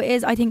Although it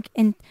is, I think,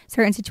 in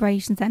certain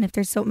situations, then if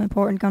there's something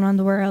important going on in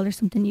the world or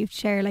something you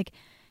share, like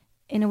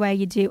in a way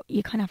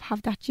you kind of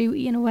have that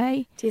duty in a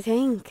way. do you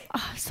think?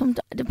 Some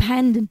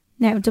depending.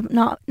 Now,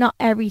 not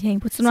everything,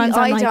 but sometimes See,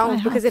 I'm I like, don't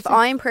have because if to.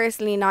 I'm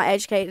personally not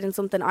educated in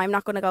something, I'm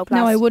not going to go past.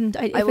 No, I wouldn't.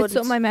 If wouldn't. it's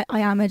something I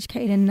am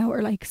educated in,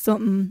 or like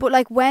something. But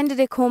like, when did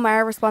it come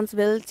our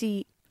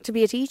responsibility to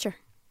be a teacher?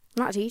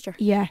 I'm not a teacher.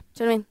 Yeah,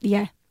 Do you know what I mean?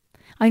 yeah.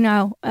 I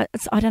know.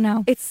 I don't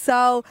know. It's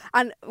so,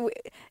 and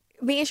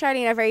me and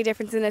Charlene are very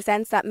different in a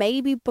sense that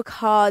maybe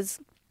because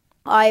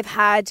I've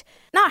had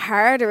not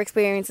harder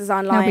experiences No,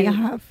 online. but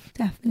you have,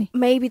 definitely.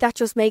 Maybe that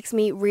just makes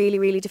me really,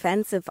 really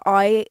defensive.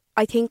 I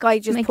think I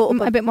just Make put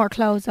up a bit more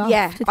closed off.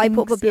 yeah, to I put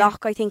up a things, yeah.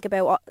 block. I think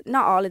about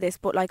not all of this,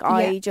 but like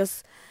Yeah.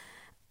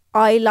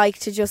 I like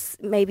to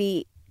just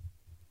maybe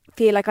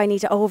feel like I need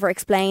to over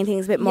explain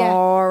things a bit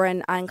more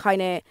and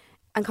kind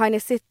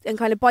of sit and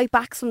kind of bite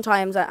back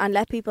sometimes and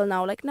let people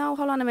know, like, no,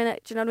 hold on a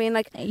minute, do you know what I mean?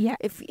 Like,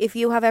 if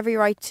you have every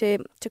right to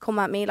come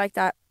at me like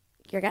that,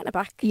 you're getting it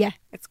back. Yeah.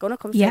 It's going to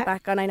come straight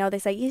back. And I know they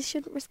say you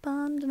shouldn't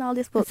respond and all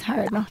this, but it's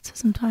hard not to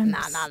sometimes.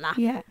 Nah.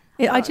 Yeah.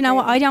 Do you know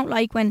what? I don't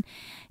like when,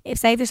 if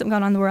say there's something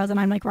going on in the world and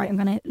I'm like, right, I'm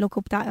going to look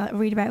up that, I'll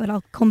read about it,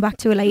 I'll come back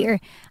to it later,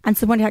 and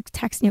someone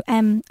texting you,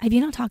 have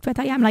you not talked about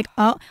that yet? I'm like,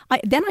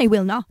 then I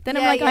will not. Then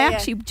I'm like, I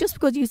actually, just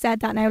because you said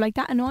that now, like,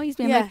 that annoys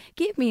me. I'm like,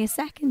 give me a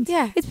second.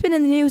 Yeah. It's been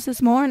in the news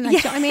this morning.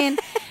 Like, do you know what I mean?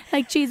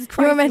 Like, Jesus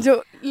Christ. You were meant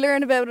to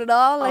learn about it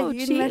all. Like,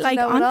 you didn't like,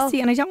 know honestly,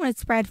 it all. and I don't want to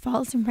spread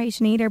false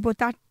information either, but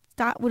that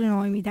would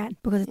annoy me then,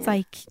 because it's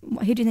like,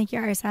 who do you think you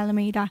are telling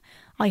me that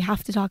I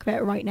have to talk about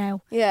it right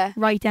now? Yeah.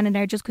 Right then and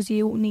there, just because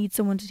you need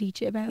someone to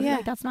teach you about it.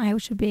 Like, that's not how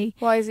it should be.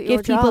 Why is it your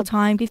Give people job?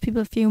 time, give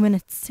people a few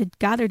minutes to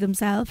gather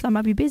themselves. I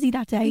might be busy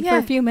that day for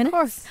a few minutes, of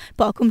course.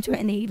 but I'll come to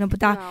it in the evening.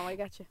 But that, No, I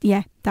get you.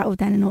 yeah, that would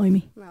then annoy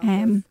me.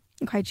 No,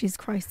 Okay, Jesus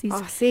Christ, these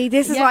see,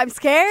 this is what I'm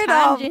scared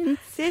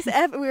tangents.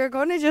 of. We were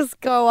going to just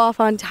go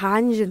off on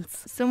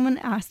tangents. Someone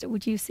asked,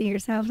 would you see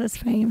yourself as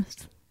famous?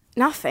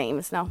 Not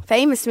famous, no.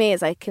 Famous to me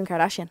is like Kim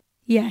Kardashian.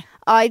 Yeah.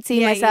 I'd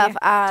see myself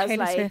as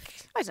Taylor like,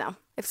 Swift. I don't know.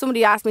 If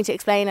somebody asked me to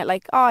explain it,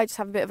 like, I just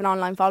have a bit of an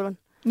online following.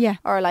 Yeah.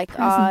 Or like,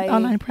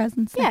 Online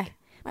presence. Yeah.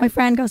 Like, my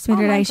friend goes to me the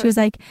other day, Online she was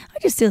like, I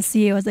just still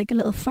see you as like a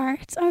little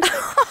fart. I was like,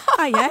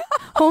 oh yeah,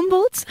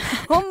 humbled.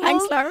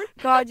 Thanks, Lauren.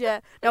 God, yeah.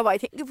 No, but I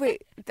think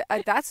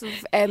that's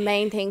a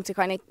main thing to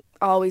kind of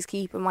always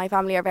keep, and my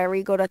family are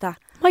very good at that.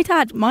 My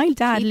dad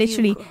Keep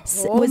literally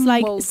you was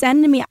like humble.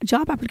 sending me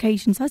job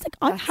applications. I was like,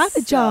 I That's have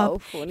a so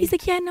job. funny. He's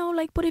like, yeah, no,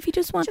 like, but if you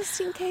just want, Just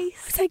in case.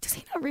 I was like, does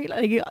he not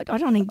really? Like, I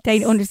don't think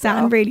they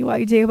understand really what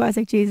I do. But I was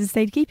like, Jesus,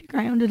 they'd keep you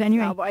grounded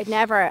anyway. No, but I'd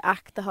never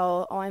act the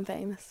whole, I'm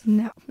famous.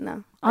 No.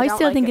 I don't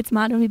still like think it. it's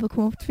mad when people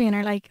come up to me and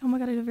are like, oh my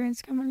God, I love your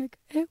Instagram. I'm like,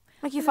 who?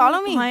 Like, you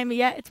follow me? Behind me.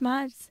 Yeah, it's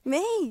mad.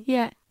 Me?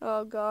 Yeah,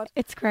 Oh, God.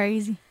 it's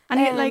crazy. And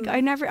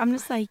I'm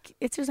just like,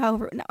 it's just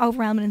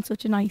overwhelming in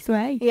such a nice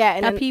way. Yeah,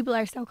 and That then people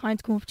are so kind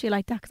to come up to you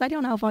like that, because I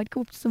don't know if I'd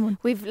come up to someone.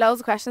 we've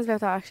loads of questions about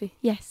that, actually.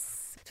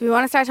 Yes. Do we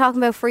want to start talking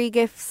about free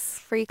gifts,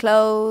 free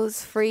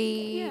clothes,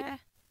 free... Yeah.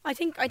 I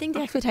think the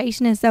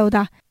expectation is though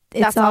that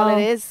it's That's all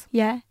it is.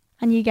 Yeah.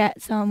 And you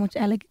get so much,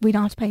 we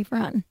don't have to pay for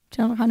it. Do you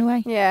know what kind of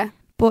way? Yeah.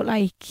 But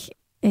like,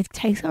 it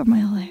takes over my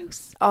whole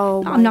house.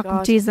 Oh, my I'm not,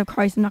 God. Jesus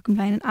Christ, I'm not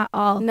complaining at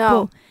all.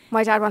 No. But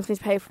My dad wants me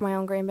to pay for my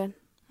own green bin.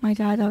 my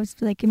dad always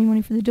like, give me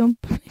money for the dump.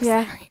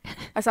 Yeah. Sorry.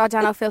 I saw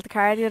Dano fill the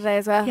car the other day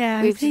as well.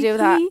 Yeah, We have to do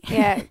that. see?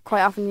 Yeah,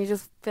 quite often you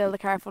just fill the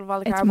car full of all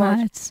the It's cardboard.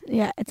 mad.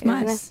 Yeah, it's Isn't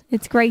mad. it?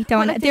 It's great though.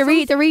 But, And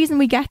like, the reason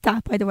we get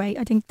that, by the way,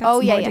 I think that's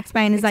important to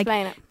explain, is like,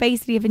 Explain it.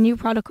 basically if a new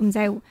product comes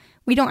out,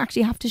 we don't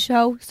actually have to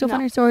show stuff on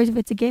No. our stories if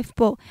it's a gift,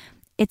 but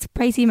it's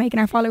basically making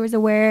our followers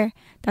aware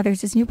that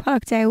there's this new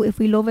product out. If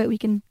we love it, we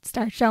can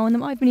start showing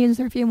them. I've been using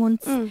it for a few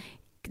months.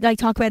 Like,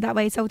 talk about it that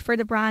way. So for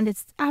the brand,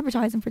 it's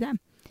advertising for them.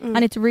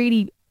 And it's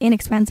really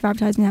inexpensive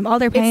advertising them. All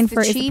they're paying it's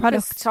for the is the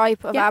product. cheapest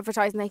type of Yeah.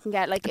 advertising they can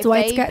get. Like, That's if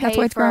why they that's why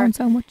pay it's for growing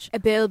so much. a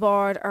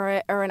billboard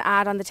or an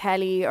ad on the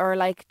telly, or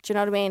like, do you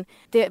know what I mean?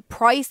 The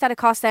price that it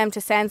costs them to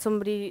send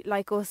somebody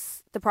like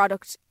us the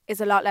product is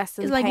a lot less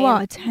than It's like paying.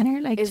 what, a tenner?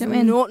 Like, Is do you know what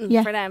I mean? nothing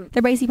Yeah. for them.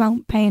 They're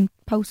basically paying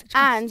postage.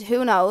 And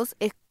who knows,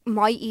 it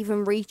might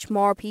even reach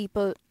more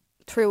people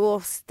through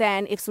us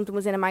than if something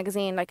was in a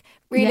magazine. Like,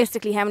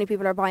 realistically, how many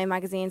people are buying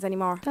magazines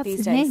anymore That's these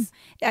the days?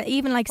 thing.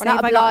 Even like, We're say not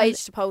if I got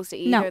obliged to post it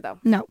either, though.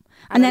 No. And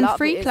And a then lot of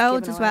free it is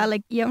clothes given as well. away.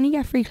 Like, you only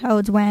get free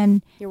clothes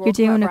when You're you're working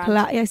doing for a a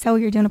brand. collab. Yeah, so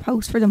you're doing a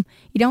post for them.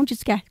 You don't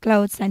just get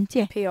clothes sent to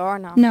you. PR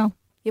now. No,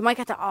 You might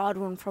get the odd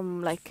one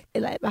from like,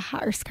 like a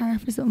hat or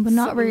scarf or something, but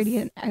not Something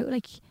really out.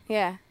 Like,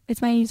 yeah.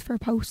 it's mainly used for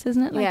posts,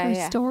 isn't it? Like, Yeah, or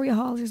yeah. story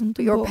halls or something.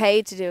 But you're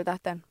paid to do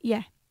that then.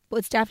 Yeah, but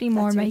it's definitely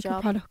more That's your makeup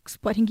job. products.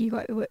 But I think you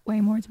got way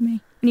more than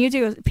me. When you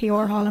do a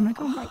PR haul, I'm like,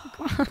 oh my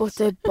God. But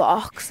the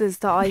boxes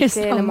that I There's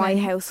fill so in my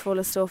many. house full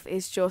of stuff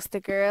is just, the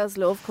girls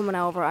love coming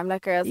over. I'm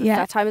like, girls, it's Yeah.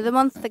 that time of the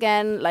month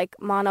again. Like,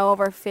 come on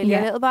over, fill your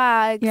Yeah. little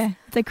bags. Yeah,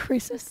 it's like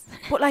Christmas.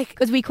 But like,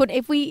 Because we could,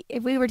 if we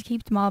were to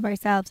keep them all by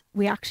ourselves,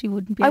 we actually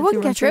wouldn't be. I able to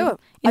wouldn't run get through them it.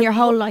 in I your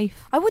whole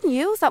life. I wouldn't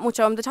use that much.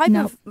 I'm the type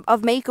No.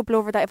 of makeup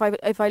lover that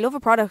if I love a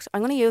product,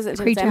 I'm going to use it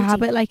until it's Creature empty.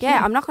 habit, like Yeah,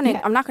 I'm not gonna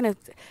yeah. I'm not gonna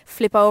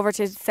flip over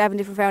to 7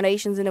 different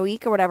foundations in a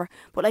week or whatever.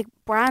 But like,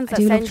 brands I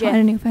that do love send trying you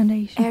a new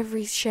foundation.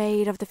 every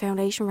shade of the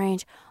foundation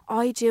range,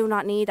 I do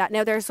not need that.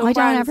 Now, there's some I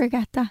don't brands. ever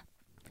get that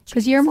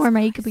because you're more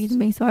makeupy than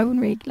me, so I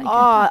wouldn't really like.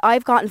 Oh,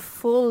 I've gotten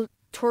full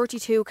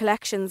 32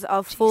 collections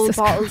of full Jesus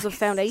bottles of Christ.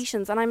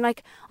 foundations, and I'm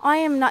like, I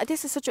am not.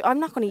 This is such. I'm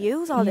not going to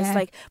use all this. Yeah.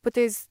 Like, but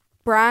there's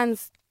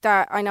brands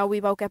that I know we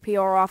both get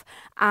PR off,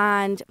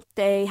 and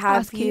they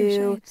have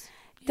you.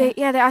 They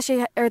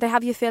actually, or they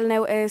have you filling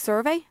out a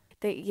survey.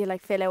 You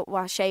like fill out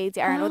what shades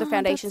you are and other Oh,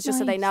 foundations, that's just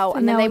so they nice. know, They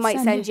and then know they it's might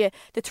send send you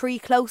the 3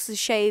 closest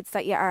shades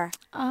that you are.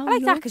 Oh, I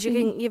like that because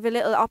you have a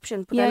little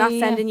option, but Yeah, they're not yeah.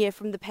 sending you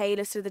from the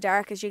palest to the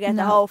darkest. You get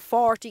the No. whole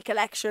 40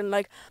 collection.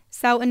 Like,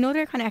 So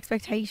another kind of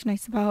expectation, I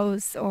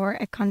suppose, or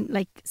a kind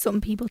like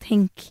something people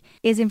think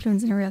is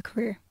influencing a real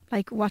career,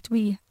 like what do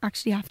we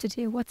actually have to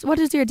do? What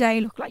does your day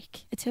look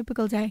like? A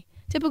typical day,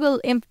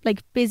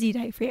 like busy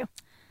day for you?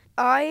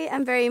 I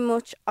am very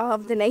much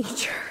of the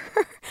nature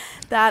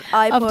that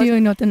I Of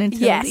doing nothing until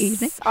yes, the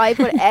evening. I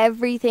put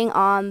everything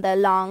on the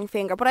long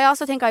finger. But I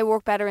also think I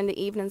work better in the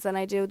evenings than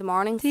I do the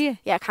mornings. Do you?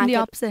 Yeah, I'm the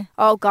opposite.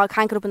 Oh God,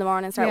 can't get up in the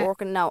morning and start Yeah.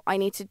 working. No, I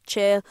need to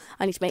chill.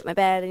 I need to make my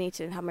bed. I need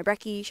to have my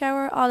brekkie,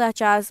 shower, all that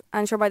jazz.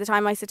 And sure, by the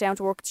time I sit down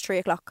to work, it's 3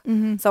 o'clock.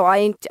 Mm-hmm. So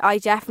I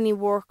definitely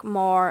work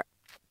more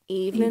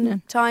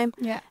evening time.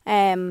 Yeah.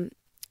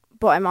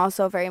 But I'm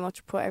also very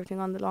much put everything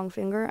on the long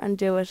finger and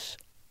do it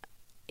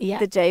Yeah.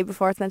 the day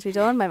before it's meant to be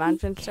done. My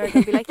management are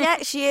going to be like, yeah,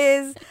 she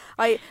is.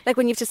 I like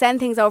when you have to send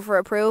things over for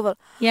approval.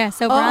 Yeah,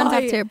 so brands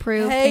I have to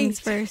approve hate things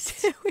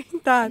first.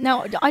 doing that.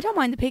 No, I don't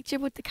mind the picture,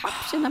 but the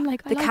caption, I'm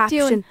like, The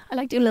caption. I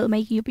like doing a little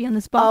makey-uppy on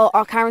the spot.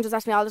 Oh, Karen does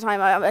that to me all the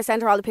time. I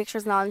send her all the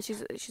pictures and all, and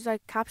she's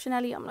like, caption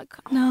Ellie. I'm like,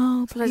 oh.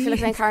 No, So I feel like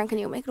saying, please. Karen, can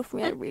you make it up for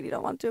me? I really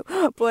don't want to.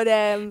 But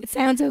It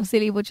sounds so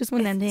silly, but just one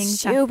of them things.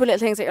 that- stupid little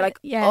things that you're like,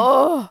 Yeah.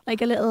 oh,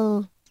 like a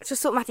little it's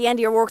just something at the end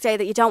of your work day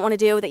that you don't want to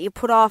do, that you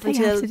put off that you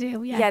until have to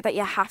do. Yeah. that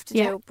you have to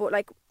Yeah. do. But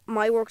like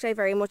my work day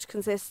very much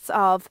consists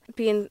of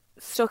being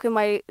stuck in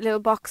my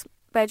little box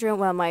bedroom,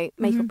 well, my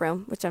makeup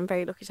room, which I'm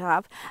very lucky to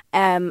have.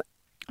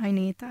 I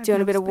need that. Doing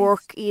a bit of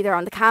work either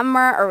on the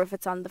camera or if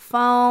it's on the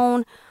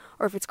phone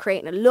or if it's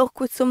creating a look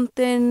with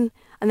something.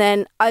 And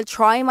then I'll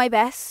try my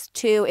best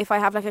to, if I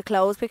have like a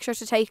clothes picture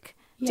to take,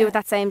 do it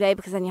that same day,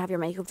 because then you have your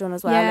makeup done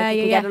as well. Yeah, like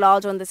you yeah, can get it all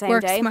done the same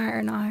Work day.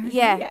 smarter now.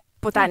 Yeah,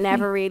 but that definitely.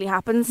 never really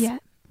happens. Yeah.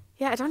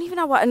 Yeah, I don't even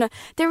know what. No,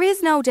 there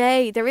is no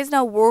day. There is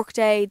no work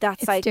day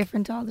that's It's like.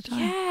 different all the time.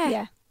 Yeah.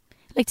 Yeah.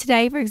 Like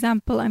today, for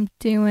example,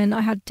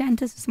 I had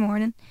dentist this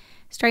morning,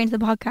 straight into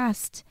the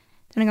podcast,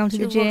 then I'm going to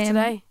Do the you work gym.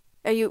 today?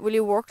 Will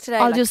you work today?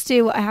 I'll like- just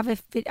do, I have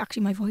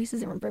actually my voice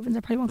isn't ribbons,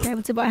 I probably won't be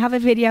able to, but I have a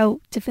video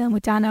to film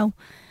with Dano,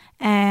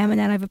 and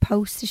then I have a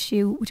post to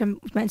shoot, which I'm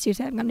meant to do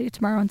today. I'm going to do it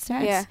tomorrow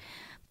instead. Yeah.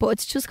 But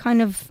it's just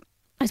kind of,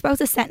 I suppose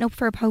the setting up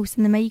for a post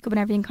and the makeup and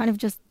everything kind of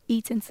just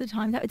eats into the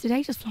time. That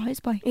today just flies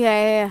by.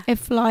 Yeah. It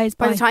flies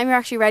by. By the time you're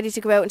actually ready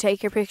to go out and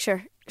take your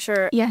picture,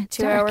 sure. yeah, it's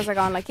 2 dark. hours are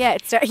gone. Like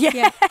it's dark. Yeah.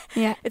 Yeah,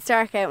 yeah, It's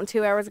dark out and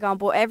 2 hours are gone.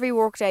 But every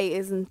work day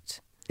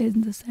isn't.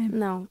 isn't the same.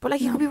 No. But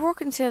like you No. could be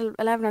working till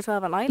 11 or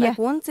 12 at night. Yeah. Like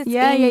once it's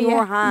Yeah, in yeah, your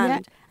yeah. hand, Yeah.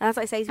 and that's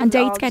what I say to people And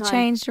all dates the get time.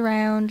 changed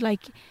around.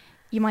 Like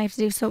you might have to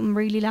do something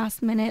really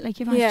last minute. Like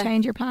you might have Yeah. to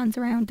change your plans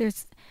around.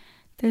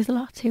 There's a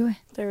lot to it.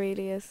 There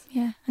really is.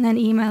 Yeah, and then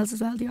emails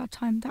as well. The odd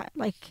time that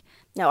like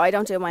No, I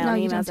don't do my No,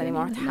 own you don't emails do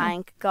anymore. emails, no.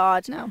 Thank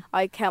God. no.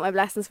 I count my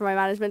blessings for my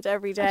management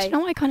every But day. you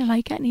know, I kind of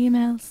like getting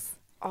emails.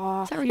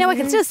 Oh, Is that really no, I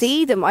can still weird?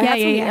 see them. I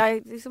Yeah,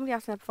 had yeah, somebody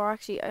asked me that before,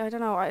 actually. I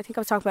don't know. I think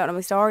I was talking about it on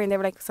my story, and they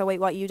were like, "So wait,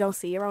 what? You don't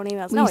see your own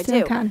emails?" No, We I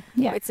still do. can.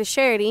 Yeah. It's a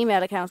shared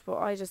email account, but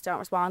I just don't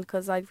respond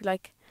because I'd be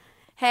like,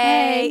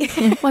 "Hey,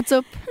 What's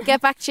up?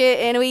 get back to you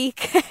in a week.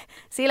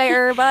 See you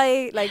later.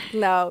 Bye." Like,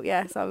 no,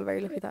 yeah. So I'm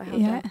very lucky that I have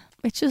Yeah. that.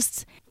 It's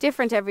just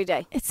Different every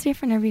day. it's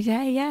different every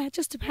day. Yeah, it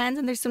just depends.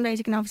 And there's some days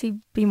you can obviously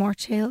be more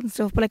chilled and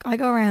stuff. But like I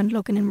go around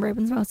looking in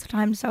ribbons most of the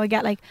time, so I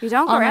get like You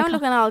don't go Oh my around God.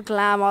 looking all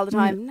glam all the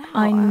time. No,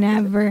 I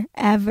never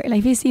ever like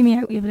if you see me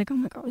out, you'll be like, oh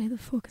my god, who the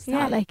fuck is Yeah.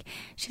 that? Like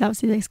she's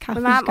obviously this My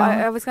catfish mum,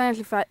 guy. I was going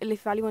to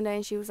Leaf Valley one day,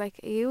 and she was like,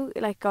 "Are you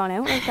like going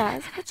out like that?" I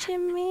was like, "What do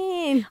you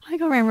mean? I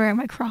go around wearing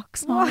my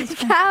Crocs. and all Why this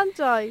stuff. can't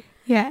I?"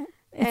 Yeah.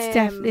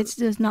 It's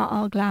just not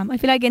all glam. I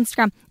feel like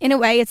Instagram, in a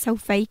way, it's so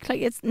fake.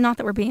 Like it's not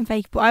that we're being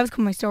fake, but I was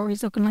coming my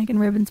stories looking like in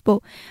ribbons. But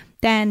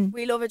then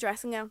We love a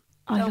dressing gown.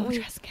 I don't love we?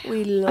 dressing gown.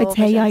 We love.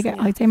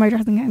 I'd say my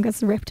dressing gown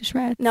gets ripped to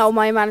shreds. No,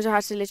 my manager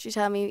had to literally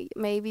tell me,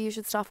 maybe you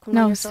should stop coming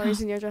No, on your stories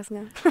stop. in your dressing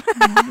gown. Oh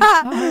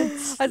my God.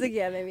 I was like,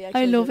 yeah, maybe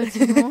actually. I love it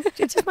so much.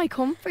 It's just my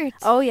comfort.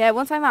 Oh yeah,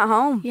 once I'm at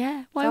home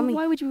Yeah. Tell me.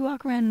 Why would you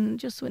walk around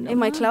just with no in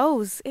my on?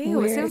 clothes,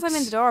 ew, as soon as I'm in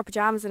Weird. the door,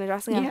 pajamas and a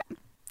dressing gown. Yeah.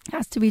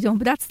 Has to be done.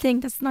 But that's the thing.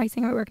 That's the nice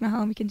thing about working at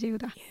home. We can do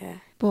that. Yeah.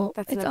 But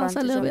That's an it's also a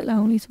advantage little of bit it.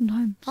 lonely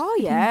sometimes. Oh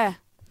yeah.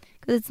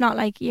 Because it's not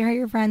like you hear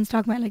your friends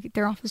talking about like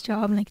their office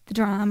job and like the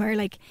drama or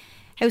like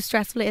how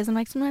stressful it is. And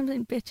like sometimes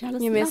I'm a bit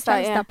jealous. You Not miss that,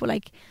 jealous of yeah. But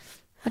like,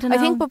 I don't know. I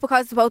think, but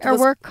because both of our us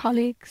work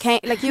colleagues.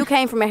 like you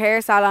came from a hair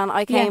salon,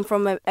 I came Yeah.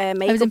 from a I was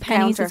makeup in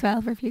Pennies counter. as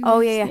well for a few years.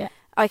 Oh, yeah.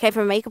 I came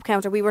from a makeup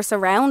counter. We were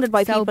surrounded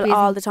by So people busy.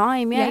 all the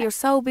time. Yeah, Yeah. you're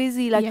so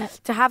busy. Like Yeah.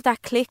 to have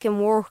that click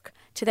and work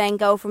to then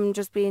go from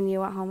just being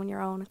you at home on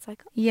your own. It's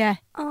like, Yeah.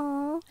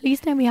 oh, At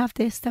least now we have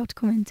this though to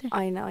come into.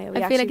 I know. Yeah,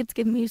 I feel like it's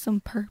giving me some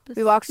purpose.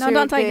 We walked No, through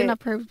don't think I the- didn't have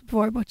purpose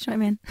before, but you know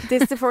what I mean.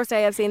 this is the first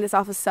day I've seen this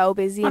office so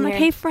busy. I'm in like,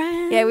 here. hey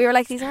friend. Yeah, we were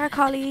like, these are our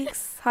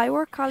colleagues. Hi,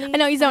 work colleagues. I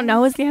know you don't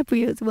know us yet, but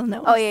you will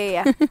know. Oh us.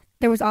 yeah.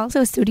 There was also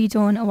a study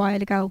done a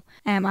while ago,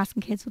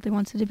 asking kids what they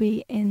wanted to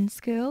be in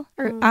school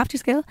or Mm. after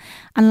school,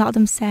 and a lot of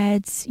them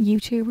said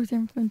YouTubers,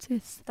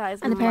 influencers, That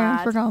is and the parents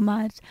mad. were going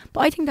mad. But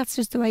I think that's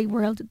just the way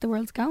the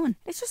world's going.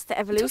 It's just the It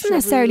evolution. doesn't of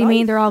necessarily life.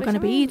 mean they're all Like, going to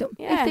I be mean, them.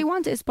 Yeah. If they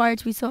want to aspire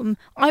to be something,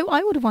 I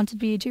would have wanted to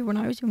be a Jew when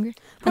I was younger,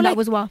 But and like- that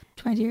was what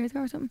 20 years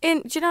ago or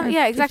something. do you know? Or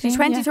Yeah, exactly. 15,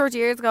 20, yeah. 30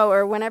 years ago,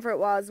 or whenever it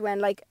was, when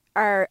like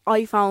our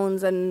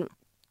iPhones and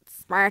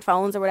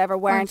smartphones or whatever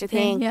weren't a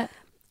thing. Yeah,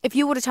 if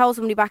you would have told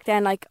somebody back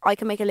then, like, I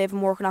can make a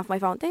living working off my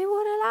phone, they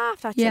would have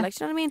laughed at you. Yeah. Like,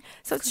 do you know what I mean?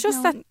 So it's Because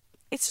just no- that,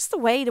 it's just the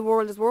way the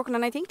world is working.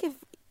 And I think if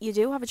you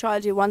do have a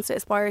child who wants to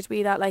aspire to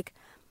be that, like,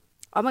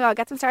 oh my God,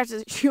 get them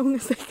started as young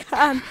as they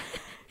can.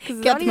 'Cause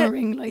it's Get only them a a-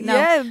 ring, like, no.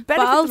 Yeah, But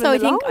benefit them also, in I the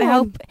think, long I run.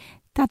 hope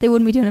that they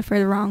wouldn't be doing it for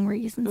the wrong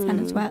reasons then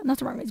as Mm. well. Not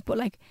the wrong reasons, but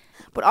like,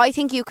 But I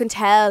think you can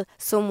tell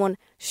someone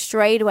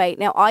straight away.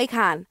 Now, I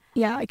can.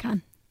 yeah, I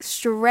can.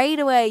 Straight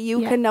away,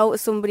 you Yeah. can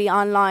notice somebody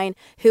online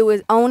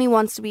who only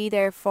wants to be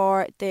there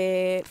for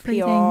the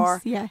Free PR,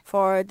 things. Yeah.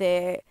 for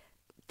the.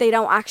 They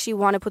don't actually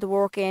want to put the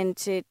work in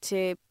to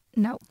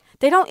No.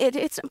 they don't.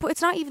 But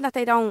it's not even that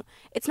they don't.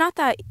 It's not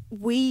that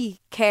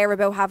we care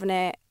about having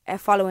a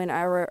following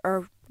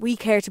or we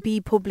care to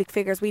be public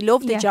figures. We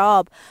love the Yeah.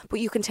 job, but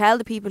you can tell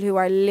the people who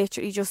are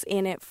literally just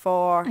in it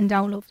for And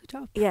don't love the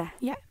job. yeah,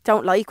 Yeah.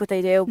 don't like what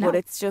they do, No. but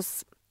it's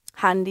just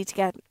handy to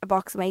get a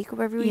box of makeup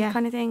every week, Yeah.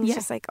 kind of thing. It's Yeah.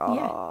 just like, Yeah.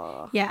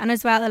 oh, Yeah, and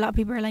as well, a lot of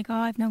people are like, oh,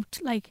 I've no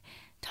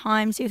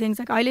time to do things.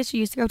 Like, I literally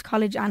used to go to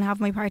college and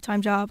have my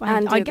part-time job.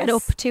 And do I'd get this.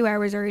 up 2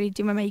 hours early,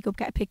 do my makeup,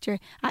 get a picture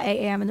at 8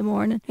 a.m. in the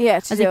morning. yeah, I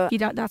to was do like, it. you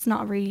don't, that's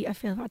not really, I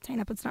feel bad saying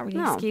that, but it's not really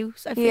an No.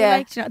 excuse. I feel Yeah.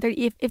 like, you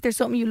know, if there's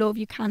something you love,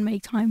 you can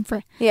make time for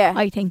it, Yeah,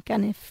 I think.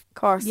 And if, of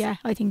course. yeah,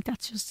 I think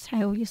that's just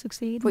how you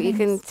succeed. But in you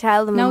can things.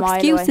 tell them a No mile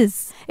away.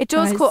 excuses. It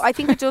does. guys. I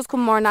think it does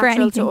come more For natural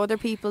anything. to other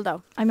people,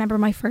 though. I remember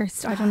my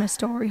first, I done a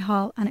story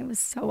hall and it was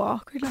so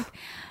awkward. Like,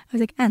 I was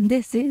like, and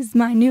this is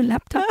my new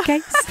laptop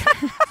case.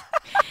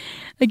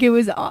 Like,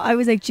 I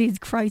was like, Jesus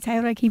Christ, how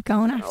do I keep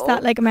going after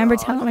that? Like, I remember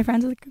God. telling my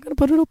friends, I was like, I'm going to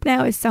put it up now.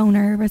 I was so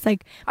nervous.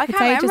 Like, I I'd can't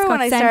say it remember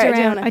when I started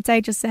around, doing it. I'd say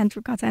it just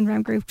got sent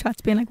around group chats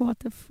being like, what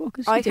the fuck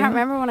is she I doing? can't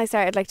remember when I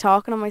started like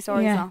talking on my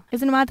stories Yeah. now.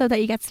 Isn't it mad though that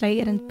you get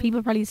slated and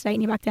people probably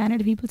slating you back then, or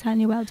the people telling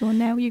you well done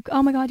now? You,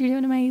 oh my God, you're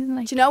doing amazing.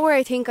 Like, Do you know where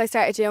I think I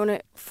started doing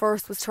it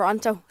first was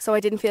Toronto, so I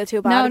didn't feel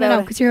too bad no, about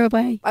it. because you're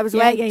away. I was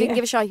Yeah, away, yeah, didn't yeah.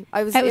 give a shit.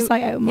 I was Out of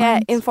sight, out of yeah,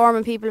 mind.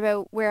 informing people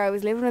about where I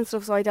was living and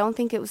stuff. So I don't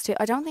think it was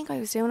I don't think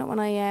I was doing it when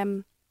I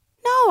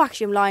No,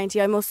 actually, I'm lying to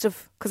you. I must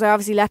have, because I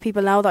obviously let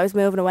people know that I was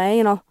moving away.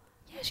 You know.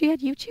 Yeah, she had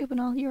YouTube and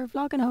all. You were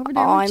vlogging over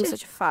there. Oh, weren't I'm you?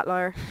 such a fat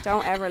liar.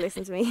 Don't ever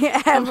listen to me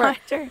I'm ever.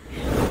 actor.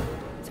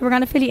 So we're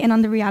going to fill you in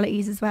on the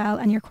realities as well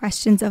and your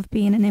questions of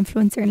being an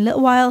influencer in a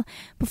little while.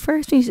 But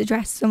first we need to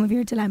address some of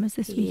your dilemmas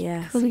this week.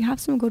 Yes. Because we have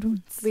some good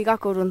ones. We got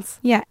good ones.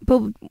 Yeah,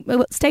 but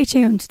stay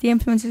tuned. The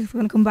influencers are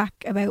going to come back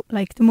about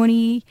like the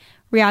money,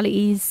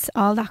 realities,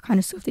 all that kind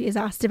of stuff that is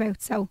asked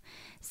about. So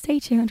stay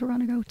tuned. We're going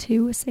to go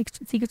to a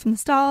Secrets from the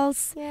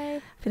Stalls. Yay.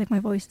 I feel like my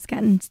voice is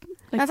getting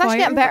like It's actually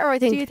getting better, I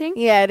think. Do you think?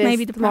 Yeah, it is.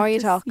 Maybe the the more you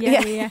practice.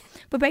 talk. Yeah.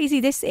 But basically,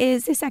 this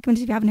segment,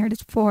 if you haven't heard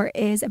it before,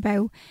 is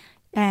about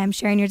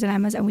sharing your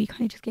dilemmas, and we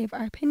kind of just give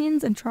our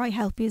opinions and try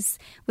help you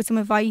with some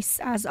advice.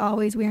 As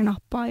always, we are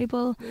not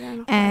Bible.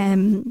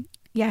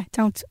 Yeah,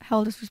 don't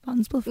hold us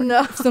responsible for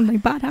No. if something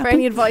bad happens. For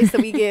any advice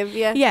that we give,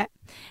 yeah.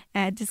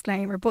 Yeah.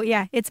 Disclaimer. But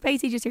yeah, it's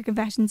basically just your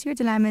confessions, your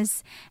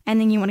dilemmas,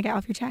 anything you want to get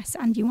off your chest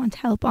and you want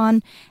help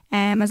on.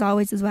 As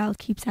always as well,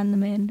 keep sending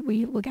them in.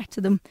 We will get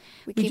to them.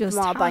 We keep them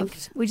all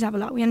banked. We just have a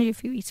lot. We only do a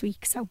few each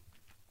week, so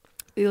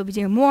we will be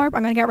doing more. But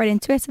I'm going to get right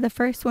into it. So the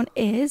first one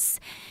is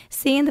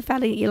seeing the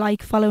fella that you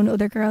like following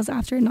other girls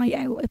after a night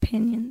out.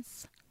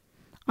 Opinions.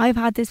 I've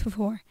had this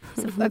before.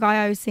 So a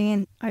guy I was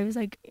seeing, I was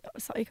like,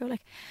 psycho,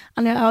 like,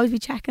 and I'll always be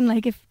checking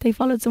like if they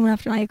followed someone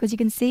after a night, because you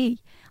can see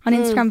on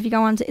Instagram if you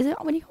go on to, is it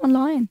when you go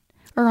online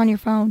or on your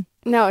phone?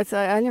 No, it's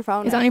on your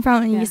phone. It's now. on your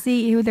phone, and Yeah. you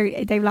see who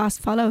they've last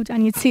followed,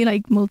 and you'd see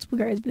like multiple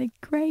girls be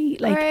like, great,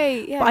 like.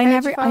 Great, yeah. But I how'd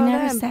never you follow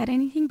them? said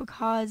anything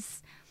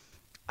because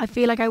I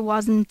feel like I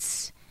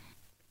wasn't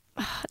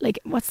like,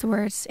 what's the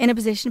word, in a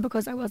position,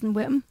 because I wasn't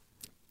with him.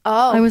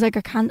 Oh, I was like,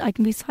 I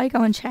can be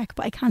psycho and check,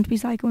 but I can't be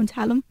psycho and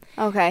tell him.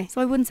 okay. So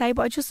I wouldn't say,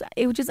 but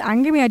it would just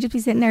anger me. I'd just be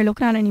sitting there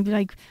looking at it, and you'd be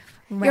like,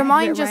 Your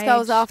mind just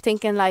goes off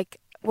thinking like,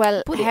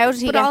 well, how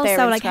did he but get also,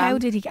 there? like, how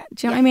did he get?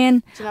 Do you know Yeah. what I mean?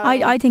 Do you know what I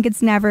mean? I think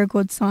it's never a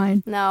good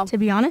sign, No, to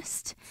be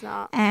honest. it's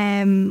not.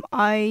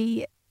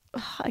 I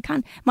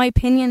can't. My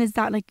opinion is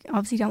that, like,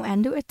 obviously don't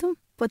end it with them.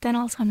 But then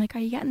also I'm like, are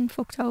you getting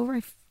fucked over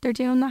if they're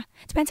doing that?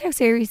 Depends how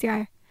serious they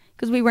are.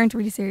 Because we weren't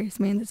really serious,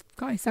 me and this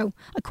guy, so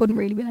I couldn't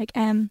really be like,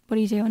 what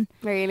are you doing?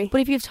 Really. But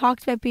if you've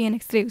talked about being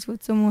exclusive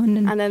with someone,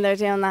 and And then they're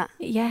doing that.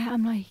 yeah,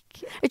 I'm like,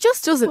 It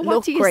just doesn't but look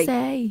what do you great.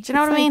 say? Do you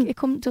know It's what I like,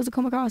 mean? Does it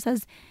come across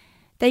as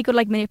they could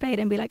like manipulate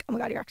it and be like, oh my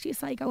God, you're actually a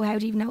psycho. How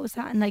do you even notice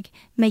that? And like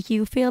make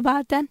you feel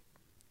bad then?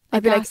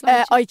 I'd be like, gaslight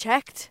you? I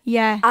checked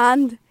Yeah,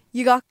 and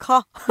you got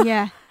caught.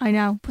 yeah, I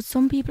know. But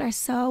some people are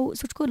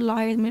such good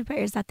liars and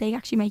manipulators that they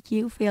actually make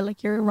you feel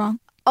like you're wrong.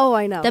 Oh,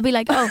 I know. They'll be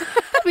like,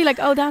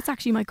 oh, that's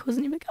actually my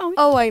cousin. You're like, oh,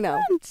 Oh, I know.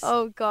 can't.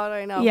 Oh, God,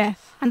 I know. yeah,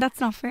 and that's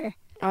not fair.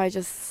 I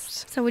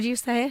just, So would you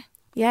say it?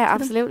 yeah,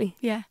 them? absolutely.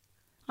 Yeah.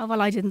 Oh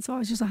well, I didn't, so I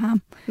was just a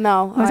ham.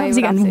 No, I was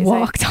obviously would getting absolutely say it.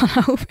 walked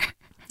on over.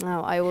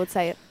 No, I would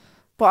say it.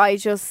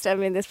 But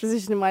I'm in this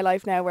position in my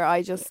life now where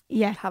I just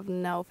Yeah, have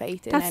no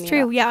faith in that's any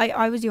true. of Yeah,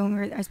 I was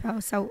younger, I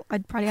suppose, so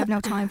I'd probably have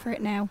no time for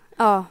it now.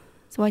 that. Oh,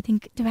 So I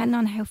think depending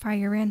on how far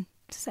you're in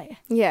to say it.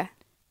 yeah.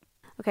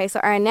 Okay, so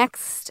our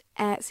next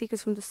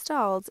Secrets from the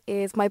Stalls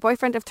is my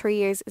boyfriend of 3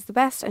 years is the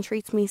best and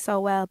treats me so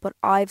well, but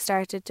I've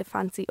started to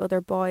fancy other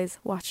boys.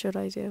 What should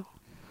I do?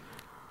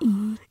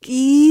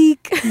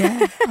 Eek.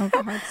 Yeah. Oh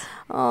God.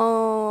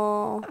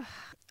 Oh.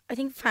 I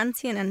think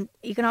fancying, and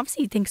you can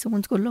obviously think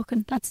someone's good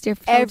looking. That's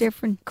different.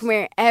 Different. Come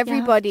here.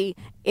 Everybody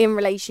in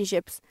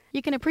relationships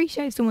You can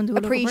appreciate someone's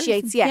good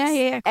appreciates, looking. yes.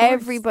 Yeah. Of course.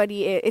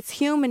 Everybody, it's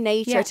human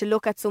nature to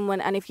look at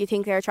someone, and if you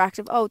think they're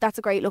attractive, oh, that's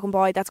a great looking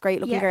boy, that's a great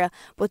looking girl.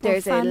 But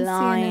there's a fancying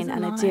line is a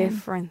and a line.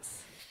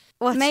 difference.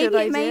 What maybe should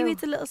I do? maybe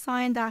it's a little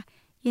sign that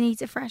you need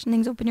to freshen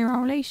things up in your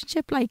own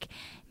relationship. Like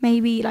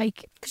maybe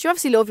like Because you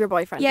obviously love your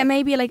boyfriend. yeah,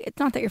 maybe like it's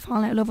not that you're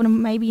falling out of love with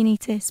him. Maybe you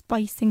need to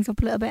spice things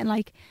up a little bit and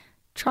like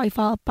try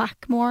fall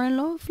back more in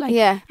love. Like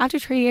after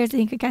 3 years, I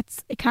think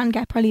it can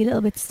get probably a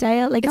little bit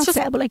stale. Like It's not just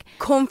stale, but like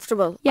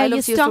comfortable. yeah, I you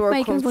love to use the stop word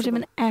making as much of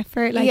an comfortable.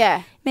 effort. Like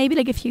Yeah. maybe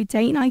like a few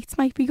date nights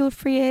might be good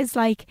for you.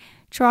 Like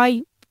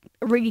try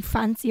really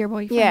fancy your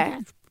boyfriend. Yeah.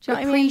 Again. Do you know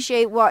what I mean?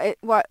 Appreciate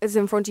what is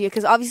in front of you,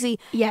 because obviously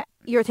Yeah,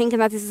 you're thinking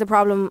that this is a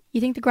problem.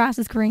 you think the grass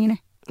is greener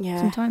Yeah.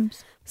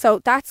 sometimes.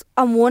 So that's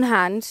on one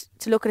hand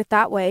to look at it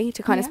that way,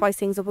 to kind of Yeah. spice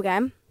things up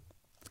again.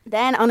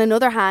 Then on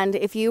another hand,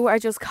 if you are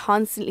just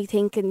constantly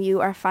thinking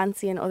you are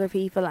fancying other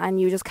people and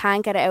you just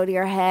can't get it out of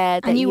your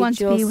head, And that you want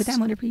to be just- with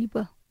them other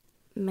people.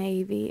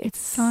 maybe It's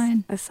a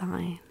sign. A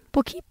sign.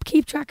 But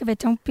keep track of it.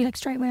 Don't be like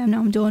straight away. I know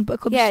I'm done. But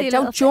it could Yeah, be a don't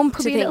little, jump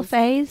could to be a little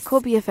things. phase.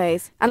 Could be a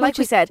phase. And But like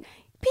we just- said,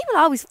 people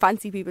always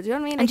fancy people. Do you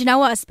know what I mean? And you know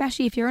what?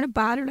 Especially if you're in a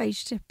bad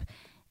relationship,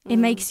 it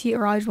makes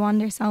your eyes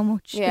wander so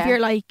much. Yeah. If you're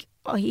like,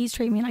 oh, he's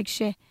treating me like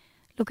shit.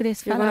 Look at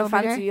this You're fella going to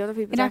over fancy there. other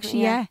people. It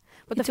actually, definitely, yeah.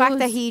 But It the fact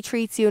that does. he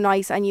treats you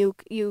nice and you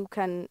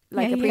can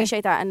like Yeah, yeah.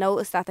 appreciate that and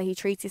notice that he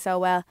treats you so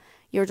well,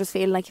 you're just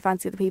feeling like you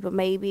fancy other people.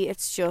 Maybe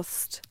it's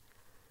just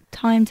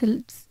Time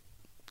to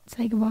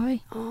say goodbye.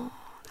 oh,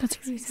 That's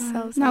makes really me sad.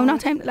 so No, sad. not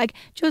time. Like,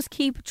 just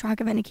keep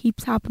track of it and it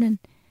keeps happening.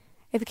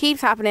 if it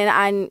keeps happening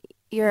and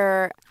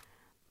your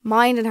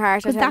mind and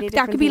heart are Because telling you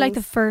that could be like the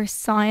different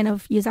first sign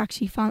of you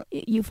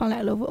falling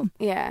out of love with him.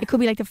 things. Yeah. It could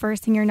be like the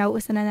first thing you're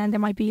noticing, and then there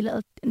might be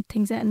little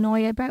things that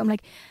annoy you about him,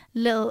 like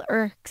little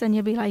irks, and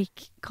you'll be like,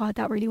 God,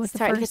 that really was the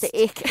Starting first. to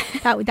get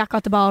the ick. that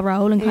got the ball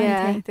rolling kind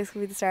Yeah, of thing. this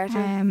could be the start.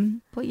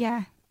 But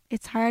yeah,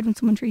 it's hard when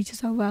someone treats you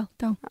so well,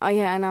 though. Oh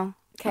yeah, I know.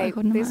 I Okay,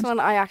 couldn't this imagine. one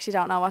I actually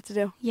don't know what to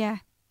do. Yeah,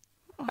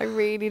 I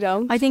really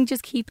don't. I think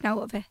just keep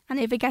note of it, and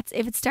if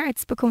it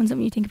starts becoming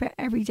something you think about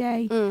every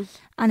day,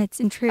 and it's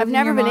intruding I've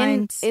never your been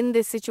mind, in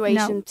this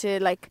situation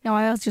to like No,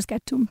 I always just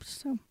get dumped.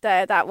 So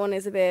that one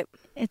is a bit.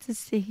 it's a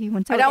sticky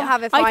one. So I don't yeah,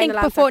 have a I final think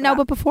answer before for that.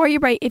 but before you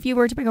break, if you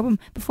were to break up,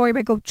 before you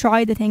break up,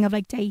 try the thing of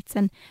like dates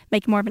and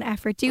make more of an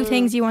effort. Do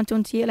things you want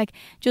done to you. Like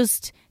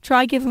just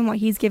try giving what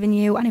he's given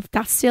you, and if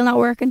that's still not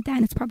working,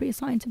 then it's probably a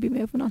sign to be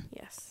moving on.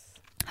 Yes.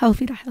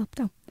 Hopefully that helped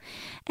though.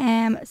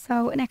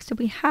 So next up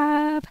we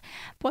have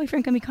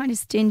boyfriend can be kind of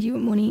stingy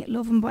with money,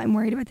 love him but I'm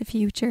worried about the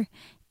future,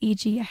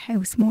 e.g. a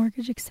house,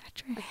 mortgage, etc.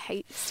 I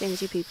hate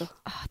stingy people.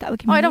 Oh, that would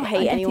give me. I don't I'd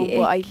hate get anyone, the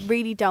but ick. I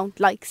really don't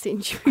like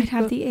stingy people. I'd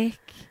have the ick.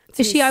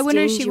 To Is be she? I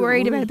wonder, is she stingy with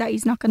worried money. about that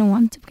he's not going to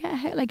want to get a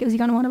house? Like, is he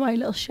going to want to buy a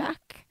little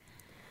shack?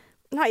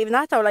 Not even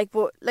that though. Like,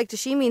 but like, does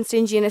she mean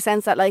stingy in a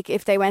sense that like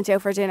if they went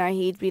out for dinner,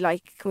 he'd be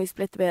like, "Can we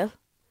split the bill?"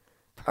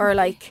 Or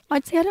like,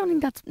 I'd say I don't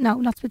think that's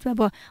not split well,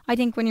 but I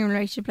think when you're in a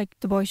relationship, like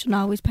the boy shouldn't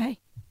always pay.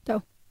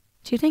 Though,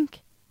 do you think? Do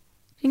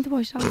you think the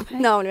boy should always pay?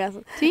 no,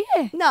 no, Do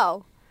you?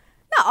 no,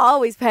 not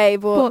always pay,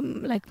 but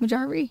But like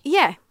majority.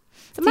 yeah,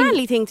 it's a See-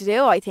 manly thing to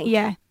do. I think.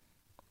 Yeah.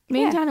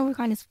 Me and Yeah. Dana would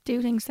kind of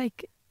do things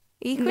like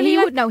Equally. he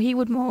like- would. No, he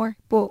would more,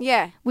 but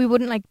Yeah. we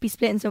wouldn't like be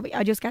splitting. So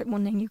I just get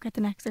one thing, you get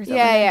the next, or something.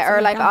 Yeah, yeah, something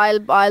or like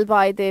that. I'll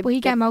buy the. But he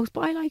get most.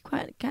 But I like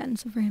getting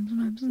stuff for him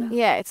sometimes. As well.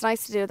 Yeah, it's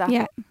nice to do that.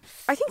 Yeah.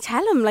 I think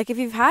tell him like if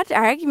you've had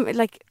argument,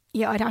 like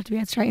Yeah, I'd have to be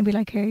out straight and be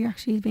like, "Here, you're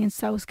actually being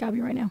so scabby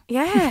right now.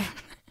 yeah,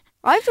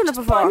 I've done it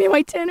Buy before. me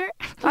my dinner."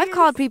 I've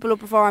called people up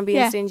before on being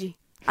Yeah. stingy,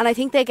 and I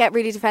think they get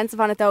really defensive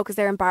on it though because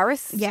they're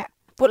embarrassed. Yeah.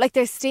 But like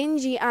there's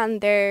stingy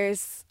and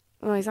there's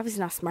well, he's obviously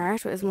not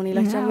smart with his money.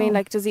 Like, do you know what I mean? No.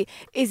 Like,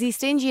 is he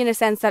stingy in a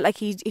sense that like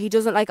he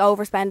doesn't like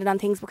overspending on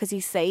things because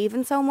he's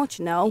saving so much?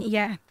 No,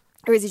 Yeah.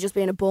 or is he just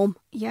being a bum?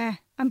 Yeah.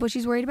 But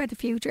she's worried about the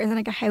future and then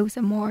like a house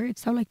and mortgage.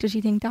 So like, does she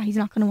think that he's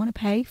not going to want to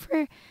pay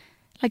for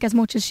like as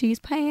much as she's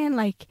paying?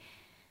 Like,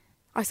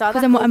 I saw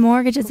because that. a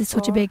mortgage is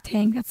such a before. big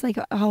thing. That's like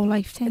a whole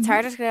life thing. It's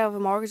harder to get out of a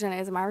mortgage than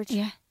it is a marriage.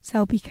 Yeah.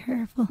 So be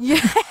careful.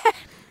 Yeah.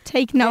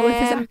 Take note of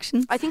his Um,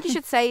 actions. I think you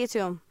should say it to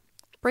him.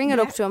 Bring it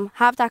Yeah. up to him.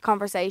 Have that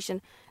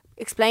conversation.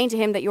 Explain to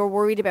him that you're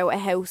worried about a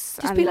house.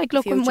 Just and be like, the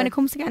look, when future. it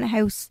comes to getting a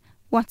house,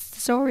 what's the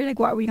story? Like,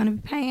 what are we going to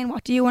be paying?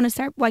 What do you want to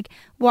start? Like,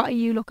 what are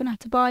you looking at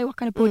to buy? What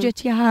kind of budget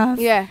do you have?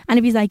 Yeah. And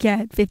if he's like,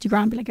 yeah, 50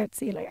 grand, be like, I'd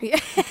see you later. Yeah.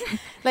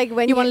 Like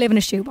when You want to live in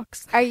a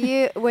shoebox. are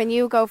you when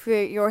you go for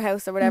your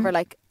house or whatever, Mm.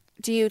 like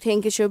do you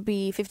think it should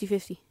be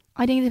 50-50?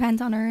 I think it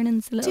depends on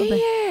earnings a little Do bit.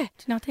 you?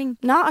 Do you not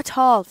think? Not at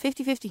all.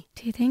 50-50.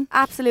 Do you think?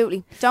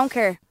 Absolutely. Don't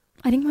care.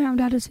 I think my mum and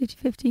dad was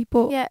 50-50,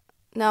 but Yeah.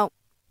 No.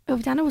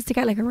 if Dana was to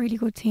get like a really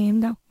good team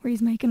though, where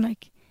he's making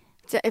like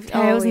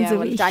thousands a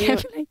week.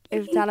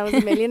 If Daniel was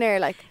a millionaire,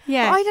 like,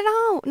 Yeah. I don't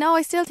know. No,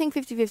 I still think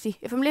 50-50.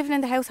 If I'm living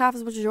in the house half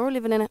as much as you're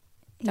living in it,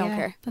 don't Yeah,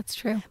 care. That's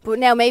true. But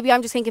now maybe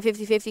I'm just thinking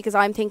 50-50 because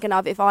I'm thinking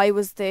of if I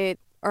was the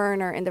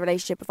earner in the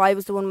relationship, if I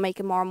was the one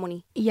making more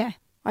money, Yeah.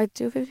 I'd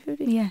do 50-50.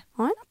 Yeah.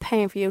 I'm not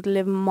paying for you to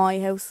live in my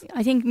house.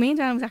 I think me and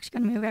Dan was actually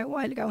going to move out a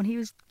while ago and he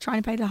was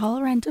trying to pay the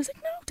whole rent. I was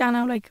like, no,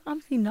 Dano, like,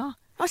 obviously not.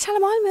 I'll tell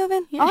him I'll move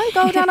in. Yeah. I'll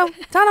go, Dano.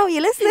 Dano,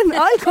 you listening?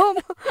 I'll come.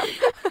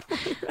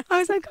 I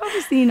was like,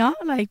 obviously not.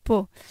 Like,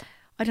 but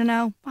I don't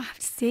know. I have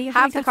to see. I feel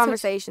Have like the that's such-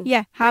 conversation.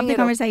 Yeah, have Bring the it up.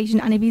 conversation.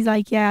 And if he's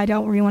like, yeah, I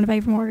don't really want to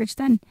pay for mortgage,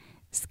 then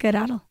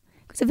skedaddle.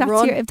 Because if that's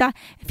Run.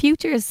 if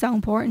future is so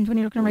important when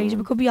you're looking at a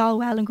relationship, it could be all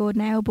well and good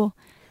now, but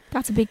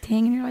that's a big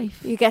thing in your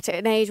life. You get to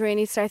an age where you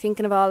need to start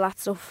thinking of all that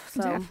stuff.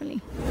 So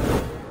Definitely.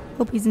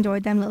 Hope you've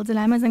enjoyed them little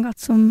dilemmas and got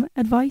some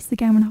advice.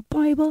 Again, we're not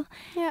Bible.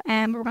 Yeah.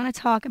 We're going to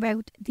talk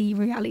about the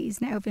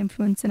realities now of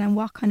influencing and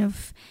what kind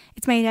of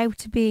it's made out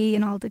to be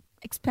and all the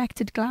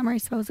expected glamour, I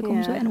suppose, that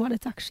comes Yeah. with it and what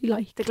it's actually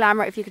like. the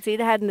glamour, if you could see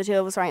the head in the two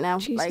of us right now,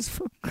 Jesus like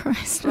fucking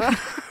Christ.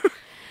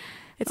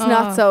 it's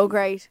not Oh. so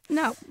great.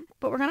 No,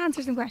 but we're going to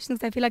answer some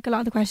questions. I feel like a lot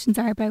of the questions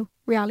are about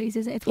realities,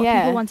 is it? It's what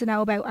Yeah. people want to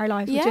know about our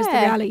lives, which is the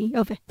Yeah. reality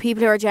of it.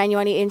 People who are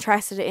genuinely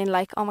interested in,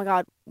 like, oh my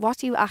God, what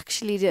do you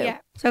actually do? Yeah.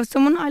 So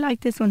someone, I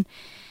like this one.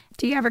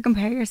 Do you ever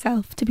compare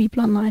yourself to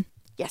people online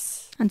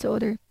Yes. and to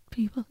other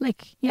people?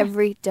 Like, yeah.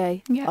 Every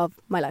day Yeah. of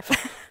my life.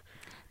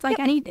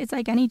 It's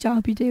like any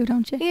job you do,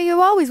 don't you? Yeah, you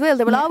always will.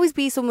 There will Yeah. always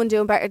be someone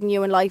doing better than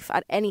you in life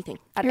at anything.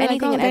 At You're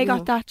anything like, oh, and they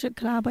everything. got that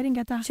collab. I didn't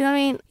get that. Do you know what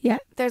I mean? Yeah.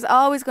 There's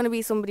always going to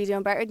be somebody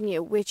doing better than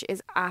you, which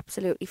is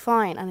absolutely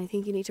fine. And I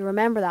think you need to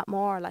remember that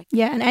more. Like,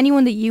 Yeah, and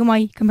anyone that you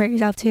might compare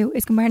yourself to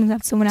is comparing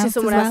themselves to someone else to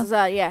someone as well. else as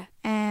well, yeah.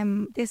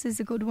 This is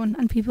a good one,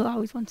 and people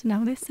always want to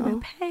know this about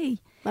Oh. pay.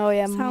 Oh,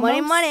 yeah. So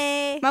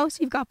money.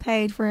 Most you've got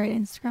paid for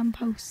an Instagram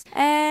post.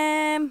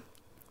 Um,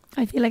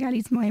 I feel like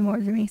Ellie's way more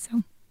than me,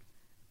 so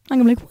I'm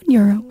gonna be like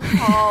 €1.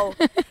 oh,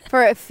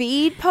 for a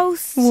feed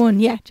post, One,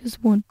 yeah,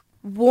 just one.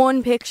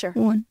 one picture,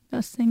 One,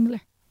 a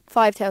singular.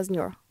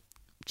 €5,000.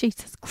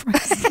 Jesus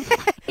Christ.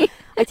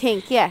 I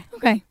think, yeah.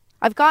 Okay.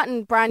 I've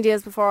gotten brand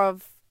deals before.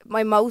 Of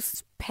my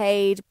most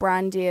paid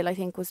brand deal, I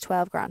think, was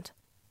 12 grand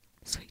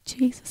Sweet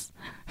Jesus.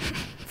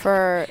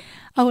 for.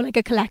 Oh, like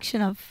a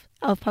collection of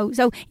posts.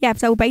 So yeah,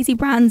 so basically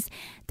brands,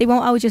 they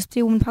won't always just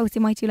do one post, they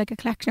might do like a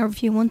collection over a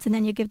few months, and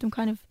then you give them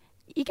kind of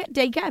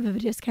they get a bit of a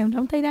discount,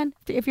 don't they then?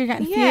 If you're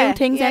getting a few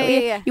things out of you.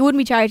 yeah. You wouldn't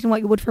be charging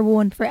what you would for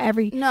one for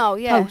every No,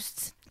 yeah.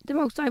 post. The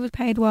most I was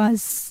paid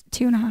was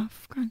 $2.5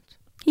 grand.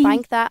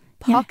 Bank that,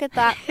 Yeah. pocket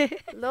that.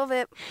 Love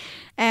it.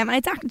 And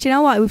it's actually, do you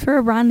know what? It was for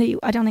a brand that you,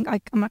 I don't think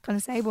I'm not going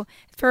to say, but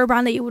it's for a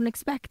brand that you wouldn't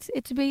expect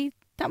it to be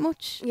that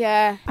much.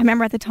 Yeah. I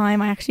remember at the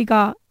time I actually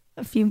got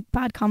a few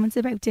bad comments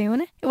about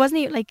doing it. It wasn't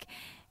even like,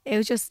 it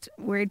was just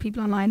weird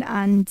people online,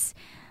 and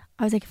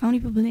I was like, if only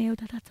people knew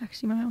that that's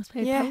actually my most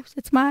paid Yeah. post.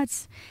 It's mad.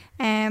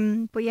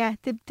 But yeah,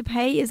 the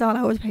pay is all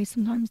I always pay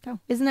sometimes though,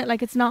 isn't it?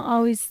 Like it's not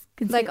always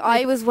Like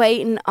I was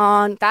waiting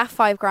on that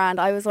 5 grand.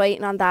 I was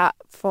waiting on that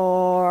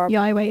for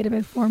yeah, I waited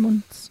about 4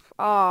 months.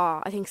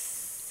 I think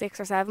 6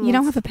 or 7 months. You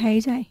don't have a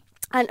payday.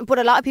 But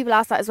a lot of people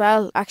ask that as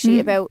well, actually,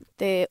 Mm. about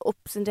the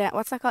ups and downs.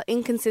 What's that called?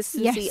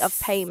 Inconsistency Yes. of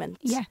payment.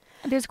 Yeah,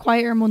 there's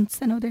quieter months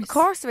than others. Of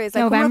course there is.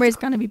 Like, November is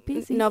coming going up to be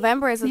busy.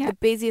 November is Yeah. the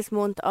busiest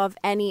month of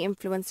any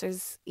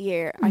influencer's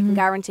year, I Mhm. can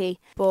guarantee.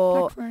 But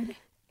Black Friday.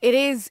 it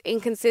is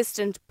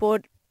inconsistent,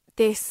 but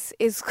this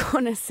is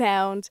going to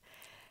sound...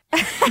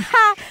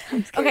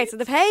 Okay, so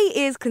the pay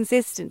is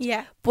consistent,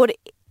 Yeah, but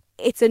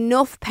it's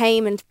enough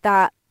payment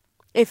that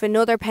if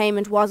another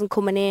payment wasn't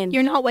coming in...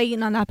 you're not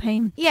waiting on that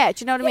payment. Yeah,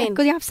 do you know what I mean?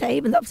 Because you have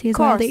savings obviously as Of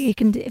well course. that you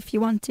can, if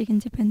you want, you can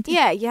dip into.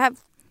 Yeah, you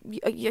have...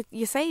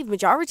 You save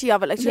majority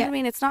of it. Like, do you know Yeah. what I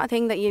mean? It's not a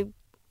thing that you...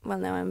 Well,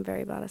 no, I'm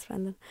very bad at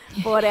spending.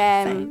 Yeah, But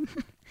Same.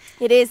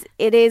 it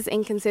is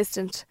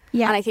inconsistent.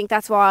 Yeah, And I think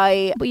that's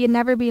why but you'd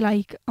never be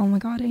like, oh my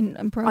god,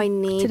 I'm broke I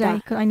need today that.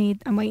 because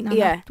I'm waiting on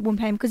Yeah. that one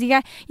payment, because you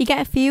get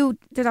a few.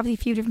 There's obviously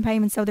a few different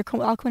payments, so they're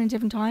all coming in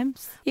different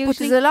times. But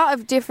Usually, there's a lot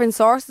of different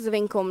sources of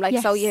income. Like,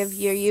 so you have Yes.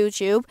 your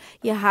YouTube,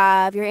 you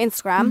have your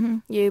Instagram,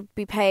 Mhm. you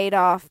be paid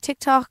off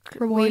TikTok.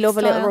 We Reward love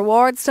a little style.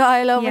 reward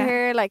style over Yeah.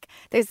 here. Like,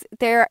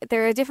 there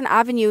are different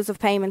avenues of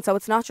payment, so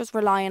it's not just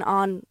relying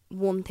on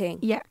one thing.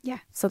 yeah,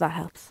 So that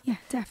helps.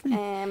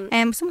 definitely.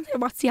 Um, Someone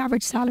said, what's the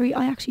average salary?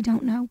 I actually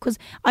don't know, because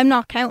I'm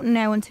not counting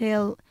now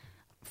until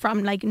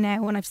from like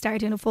now when I've started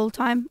doing it full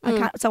time.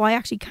 So I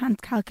actually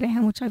can't calculate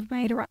how much I've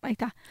made or like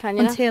that can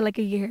you? Know? until like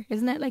a year,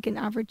 isn't it? Like an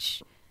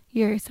average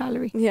year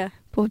salary. Yeah.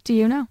 But do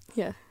you know?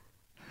 Yeah.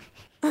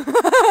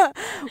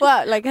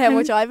 Well, like how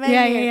much I've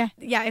made.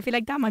 Yeah, I feel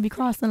like that might be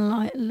crossing a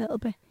line a little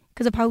bit,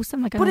 because I post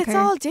them like I But don't it's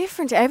care. all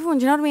different to everyone.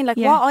 Do you know what I mean? Like,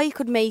 Yeah. what I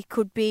could make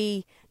could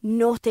be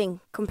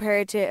nothing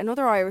compared to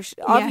another Irish,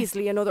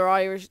 obviously another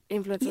Irish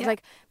influencer. Yeah.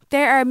 Like,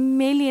 there are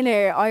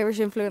millionaire Irish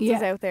influencers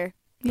Yeah. out there.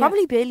 Yeah.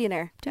 Probably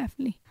billionaire.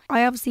 Definitely.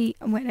 I obviously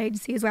am with an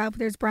agency as well, but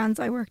there's brands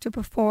I worked with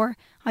before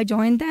I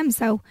joined them,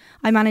 so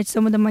I manage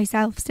some of them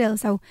myself still.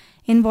 So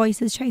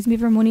invoices chase me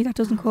for money that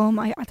doesn't come.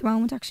 At the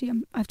moment, actually,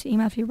 I have to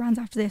email a few brands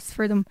after this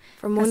for them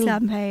For that money. still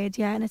haven't paid.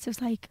 Yeah, and it's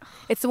just like,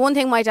 It's the one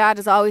thing my dad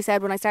has always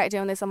said when I started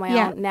doing this on my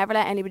Yeah. own. Never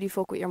let anybody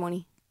fuck with your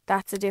money.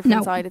 That's a different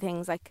No. side of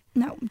things. Like,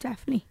 no,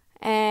 definitely.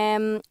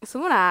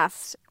 someone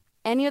asked,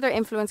 any other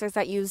influencers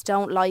that you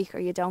don't like or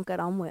you don't get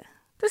on with?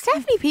 There's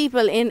definitely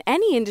people in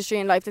any industry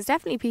in life. There's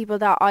definitely people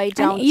that I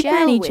don't and even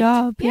gel any with.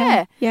 job.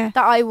 Yeah. Yeah.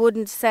 That I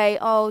wouldn't say,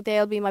 oh,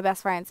 they'll be my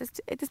best friends.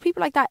 There's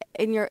people like that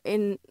in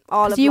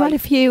all of Because you life. had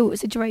a few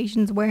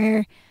situations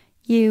where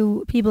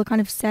people kind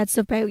of said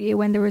stuff about you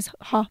when there was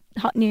hot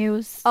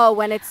news. Oh,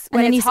 when it's And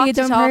when then it's you see hot it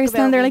to in talk person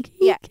about and they're me. like,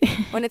 yeah,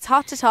 "Eek." when it's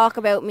hot to talk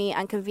about me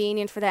and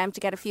convenient for them to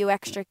get a few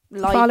extra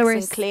likes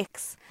Followers. and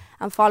clicks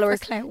and followers,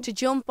 For clout. to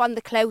jump on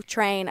the clout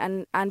train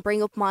and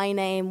bring up my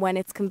name when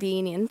it's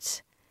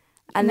convenient,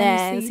 and And then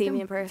then you see see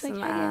me in them. It's person,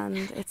 like, yeah. and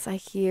it's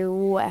like, you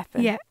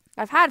weapon. Yeah.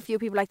 I've had a few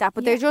people like that,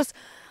 but Yeah. they're just,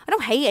 I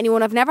don't hate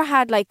anyone. I've never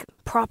had like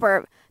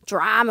proper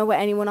drama with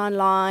anyone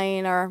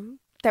online, or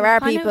there are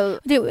Kind people.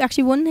 of-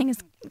 actually, one thing is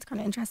it's kind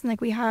of interesting.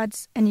 Like, we had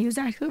a news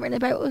article written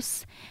about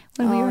us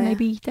when we Oh, were in yeah.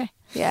 Ibiza.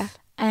 Yeah.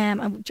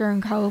 And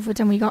during COVID,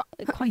 and we got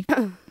quite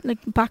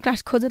like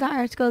backlash because of that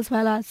article as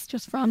well as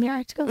just from the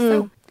article.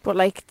 So But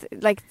like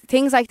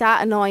things like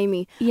that annoy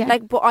me. yeah,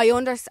 Like, but I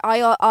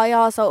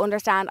also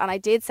understand, and I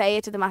did say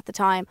it to them at the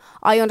time.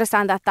 I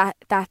understand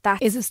that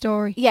is a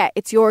story. yeah,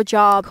 it's your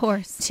job Of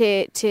course.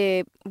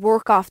 to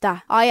work off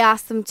that. I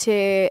asked them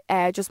to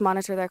just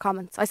monitor their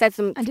comments. I said to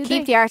them, And did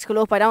keep they? the article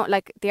up. I don't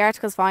like the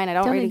article's fine. I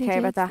don't really think they care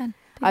about did that. then.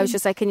 They I was didn't.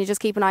 just like, can you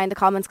just keep an eye on the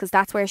comments, because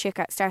that's where shit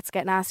starts to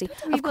get nasty.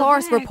 Of people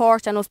course, there.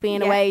 report on us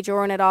being Yeah. away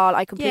during it all.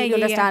 I completely yeah,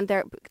 yeah. understand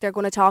they're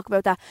going to talk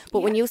about that.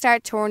 But when Yeah. you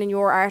start turning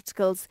your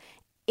articles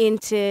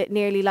into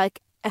nearly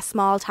like a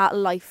small tattle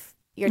life,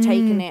 you're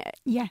taking it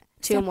Yeah,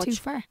 too step much. too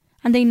far,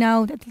 and they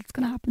know that it's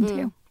going to happen Mm.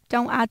 too.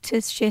 Don't add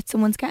to shit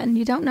someone's getting.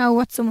 You don't know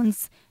what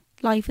someone's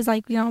life is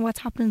like. You don't know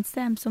what's happening to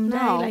them someday.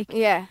 No, Like,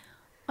 yeah.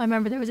 I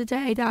remember there was a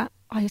day that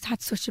I just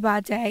had such a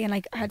bad day, and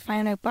like I had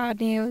found out bad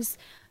news.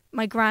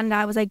 My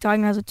granddad was like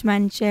diagnosed with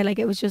dementia. Like,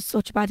 it was just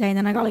such a bad day, and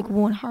then I got like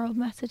one horrible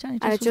message, and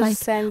it And just it was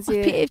just like, sends oh,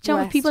 you.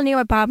 if people knew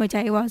how bad my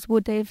day was,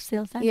 would they have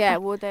still sent Yeah,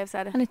 it? would they have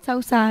said it? And it's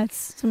so sad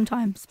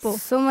sometimes. But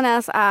Someone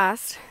else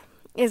asked,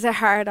 is it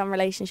hard on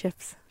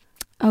relationships?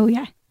 oh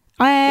yeah,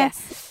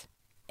 Yes.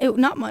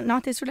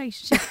 not this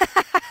relationship.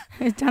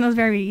 Daniel's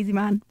very easy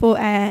man,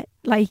 but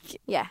like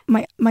Yeah.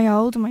 my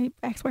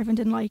ex-boyfriend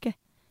didn't like it.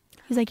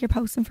 He's like, you're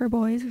posting for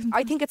boys or something.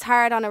 I think it's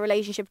hard on a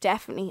relationship,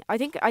 definitely. I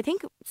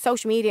think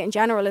social media in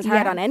general is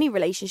hard Yeah. on any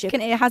relationship.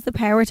 It has the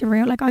power to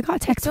ruin. Like, I got a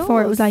text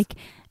before. It was does.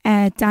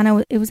 like,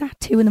 Dana. It was at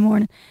 2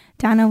 a.m.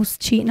 Dana was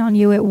cheating on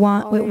you with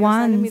Oh, with you were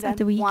sending me Wands at them.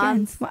 the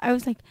weekends. Wands. I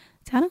was like,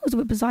 Dana was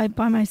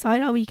by my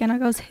side all weekend. I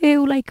goes,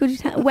 who? Like, could you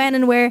tell when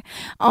and where?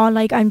 Oh,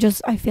 like, I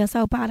feel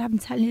so bad having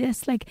to tell you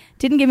this. Like,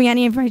 didn't give me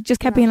any information. Just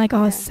kept No, being like,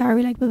 oh, yeah.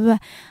 sorry, like, blah, blah, blah.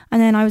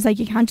 And then I was like,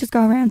 you can't just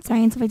go around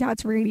saying stuff like that.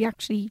 It's really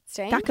actually, It's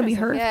that can be dangerous.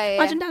 hurt. Yeah, yeah.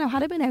 Imagine Dana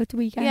had I been out the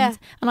weekend Yeah.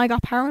 and I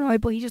got paranoid,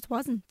 but he just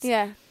wasn't.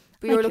 Yeah.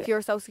 But you were Like,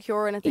 you're so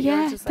secure in it that you're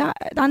Yeah, just like,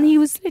 and he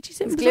was literally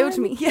sitting it's glued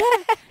to beside me.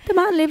 Yeah. The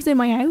man lives in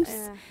my house,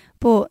 Yeah.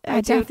 but I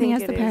do definitely think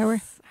has it the power.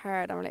 is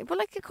hard on relationships. But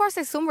like, of course,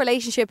 there's some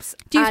relationships.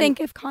 Do you and think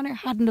if Connor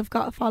hadn't have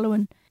got a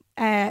following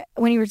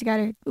when you were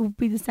together, it would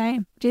be the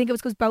same? Do you think it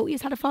was because both of you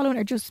had a following,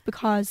 or just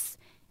because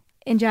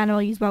in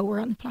general you both were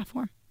on the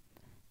platform?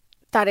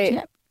 that it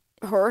Yeah.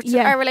 hurt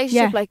Yeah, our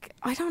relationship? yeah. Like,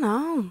 I don't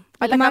know.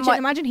 Like,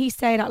 imagine he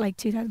stayed at like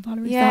 2,000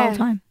 followers the whole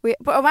time. But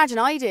imagine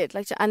I did,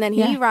 like, and then he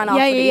Yeah. ran off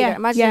Yeah, with it yeah, either. yeah.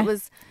 Imagine Yeah. it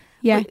was.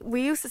 Yeah,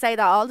 We used to say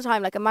that all the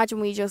time. Like, imagine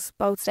we just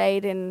both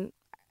stayed in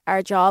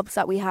our jobs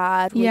that we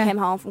had. We Yeah. came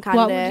home from what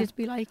would Canada. it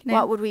be like now?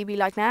 What would we be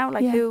like now?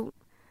 Like, Yeah. who?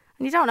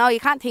 And you don't know. You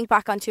can't think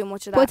back on too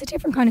much of But it's that. a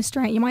different kind of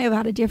strength. You might have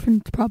had a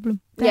different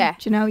problem. Then, Yeah,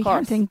 do you know, you can't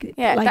course. think.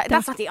 Yeah, like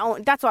that's not the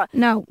only. That's what.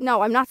 No,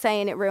 No, I'm not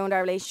saying it ruined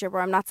our relationship, or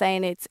I'm not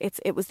saying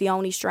it was the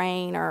only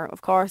strain, or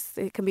of course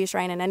it can be a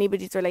strain in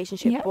anybody's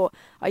relationship, Yeah. but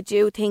I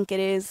do think it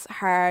is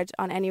hard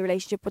on any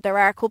relationship. But there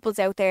are couples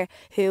out there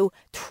who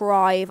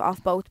thrive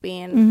off both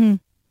being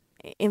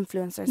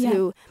influencers, Yeah.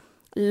 who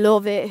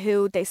love it,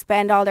 who they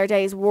spend all their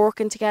days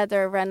working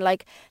together, and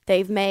like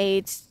they've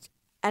made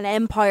an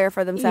empire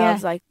for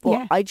themselves. Yeah, Like, but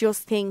yeah. I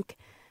just think,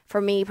 for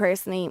me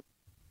personally,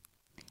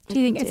 Do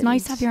you think it's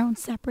nice to didn't. have your own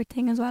separate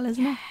thing as well,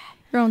 isn't it?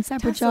 Your own to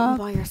separate have something job.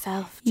 by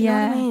yourself. Do you know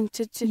what I Yeah. mean?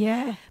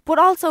 Yeah, But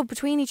also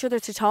between each other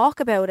to talk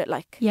about it,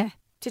 like. yeah.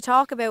 To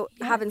talk about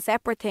Yeah. having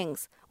separate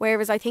things.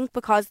 Whereas I think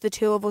because the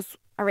two of us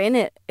are in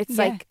it, it's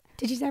Yeah. like,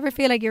 Did you ever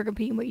feel like you're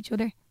competing with each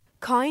other?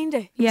 kind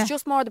of. It Yeah. was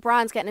just more the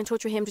brands getting in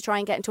touch with him to try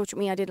and get in touch with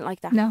me. I didn't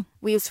like that. No.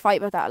 We used to fight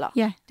about that a lot.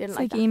 Yeah. Didn't It's like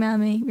like that. email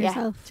me Yeah.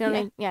 yourself. Do you know what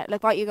I mean? Yeah.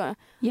 Like, what you going to...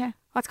 Yeah.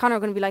 What's Connor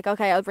going to be like?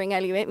 Okay, I'll bring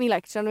Ellie with me.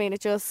 Like, do you know what I mean?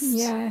 It just...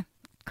 Yeah.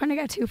 Kind of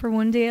get 2 for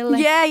 1 deal.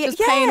 Like, Yeah, just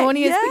paying yeah,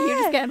 money is but yeah. you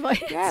just get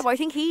invited. Yeah, but I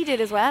think he did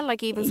as well.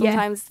 Like, even Yeah.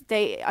 sometimes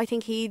I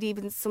think he'd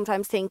even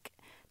sometimes think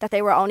that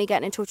they were only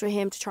getting in touch with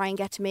him to try and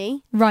get to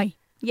me. Right.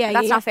 Yeah.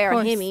 That's yeah, not fair of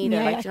on him course. either,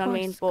 Yeah, like, yeah, do you know what I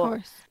mean? of But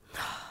course.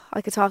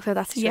 I could talk about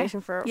that Yeah,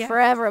 situation for yeah.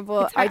 forever,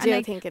 but It's hard, I do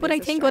and think it But is I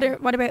a think strain.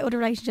 what about other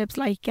relationships,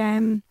 like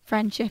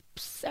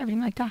friendships,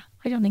 everything like that?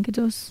 I don't think it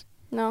does.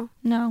 No.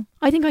 No,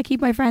 I think I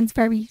keep my friends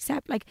very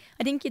separate. Like,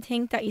 I think you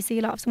think that you see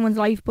a lot of someone's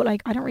life, but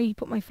like, I don't really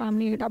put my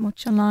family that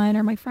much online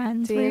or my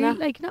friends. Do you really, not?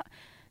 like, not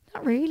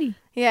really.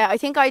 Yeah, I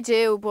think I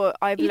do, but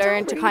I've You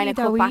learned don't to kind of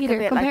really cut though back either. a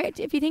bit. Compared Like,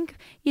 to, if you think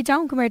you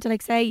don't, compared to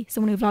like say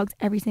someone who vlogs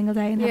every single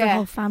day and have Yeah. their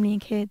whole family and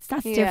kids,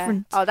 that's yeah.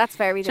 different. Oh, that's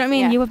very Do you know different. what I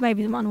mean? yeah. You have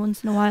maybe them on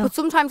once in a while. But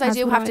sometimes I As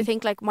do would have to I.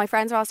 think, like, my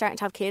friends are all starting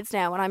to have kids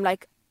now, and I'm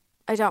like,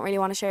 I don't really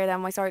want to share them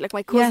my story. Like,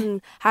 my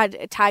cousin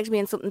had tagged me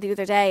in something the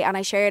other day, and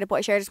I shared it, but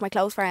I shared it to my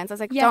close friends. I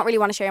was like, Yeah. don't really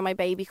want to share my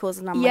baby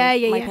cousin on yeah, my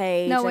yeah.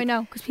 page. No, like, I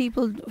know, because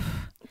people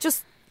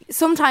Just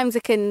sometimes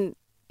it can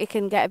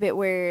get a bit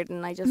weird,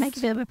 and I just make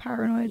you feel a bit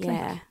paranoid.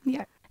 Yeah. Like,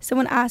 yeah.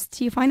 Someone asked,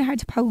 do you find it hard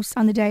to post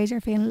on the days you're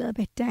feeling a little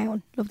bit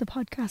down? Love the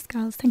podcast,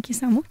 gals. Thank you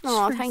so much.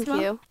 Oh, first thank of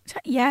all. you.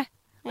 Yeah.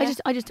 Yeah.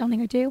 I just don't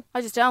think I do.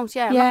 I just don't.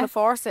 Yeah, I'm Yeah. not gonna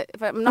force it.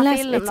 If I'm not Unless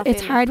feeling it, I'm not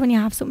it's feeling hard when you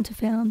have something to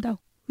film, though.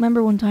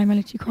 Remember one time I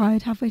literally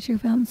cried halfway through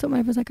filming something.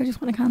 I was like, I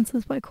just want to cancel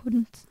this, but I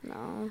couldn't. it.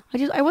 No.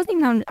 I wasn't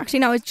even having, actually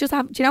no, it's just,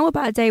 do you know a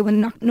bad day when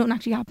nothing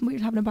actually happened, but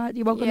you're having a bad,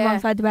 you woke up on the Yeah. wrong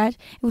side of the bed.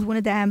 It was one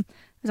of them.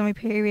 It was on my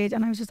period,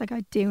 and I was just like,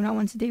 I do not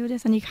want to do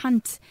this, and you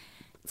can't.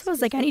 I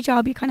suppose like any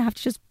job, you kind of have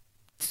to just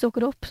suck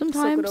it up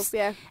sometimes. Suck it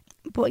up,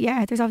 yeah. But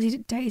yeah, there's obviously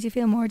days you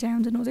feel more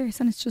down than others,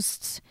 and it's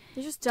just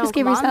You just don't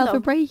give come on, yourself though.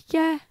 a break.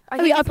 Yeah, I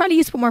think mean, I it's- probably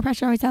used to put more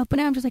pressure on myself, but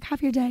now I'm just like,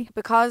 have your day.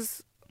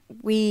 because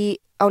we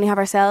only have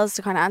ourselves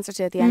to kind of answer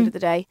to at the end Mm. of the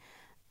day.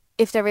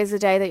 If there is a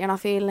day that you're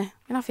not feeling it,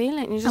 you're not feeling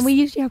it. And you just, And we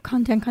usually have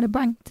content kind of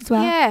banked as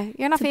well. yeah,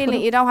 you're not to feeling put it.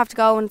 up. You don't have to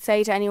go and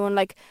say to anyone,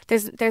 like,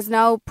 there's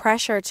no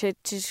pressure to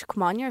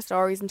come on your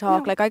stories and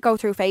talk. No. Like, I go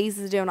through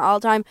phases of doing it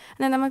all the time,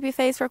 and then there might be a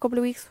phase for a couple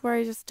of weeks where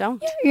I just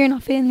don't. Yeah, you're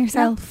not feeling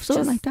yourself,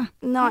 something just like that.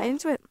 Not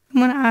into it.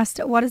 Someone asked,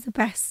 what is the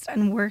best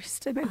and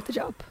worst about the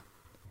job?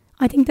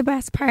 I think the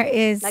best part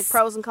is... Like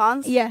pros and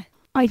cons. Yeah.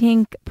 I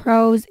think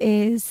pros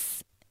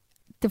is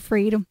the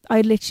freedom.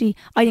 I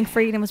think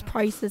freedom is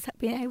priceless.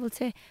 Being able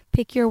to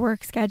pick your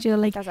work schedule.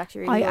 Like, That's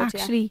actually really I good,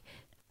 yeah. actually...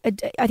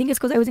 I think it's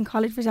because I was in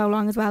college for so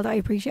long as well that I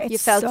appreciate it. You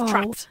felt so,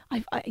 trapped.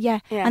 Yeah.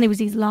 Yeah. And it was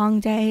these long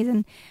days,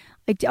 and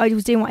I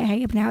was doing what I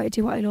hated, but now I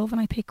do what I love,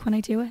 and I pick when I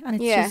do it. And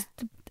it's Yeah. just...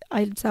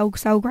 I'm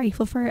so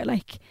grateful for it.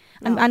 Like,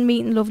 No. and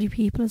meeting lovely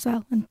people as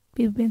well, and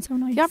people being so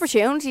nice. The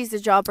opportunities the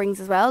job brings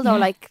as well, though.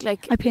 Yeah.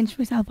 Like I pinch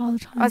myself all the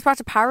time. I was brought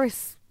to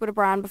Paris with a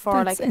brand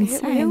before. That's like,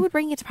 insane. who would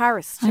bring you to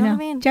Paris? Do you know what I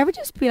mean? Do you ever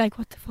just be like,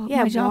 what the fuck?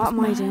 Yeah, My job what is am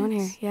I mad. doing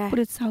here? Yeah. But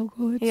it's so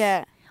good.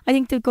 Yeah, I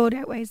think the good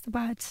outweighs the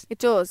bad. it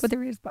does. But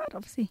there is bad,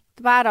 obviously.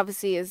 The bad,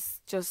 obviously,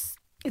 is just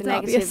the It's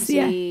obvious,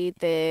 yeah. negativity,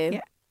 the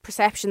Yeah.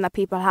 perception that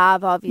people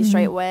have of you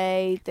straight Mhm.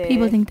 away. The,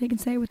 People think they can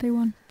say what they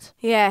want.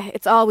 yeah,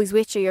 it's always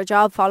with you. Your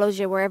job follows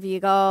you wherever you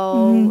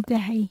go. They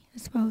hate, I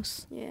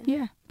suppose. Yeah.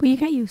 Yeah. But you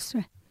get used to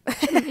it.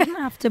 You don't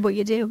have to, but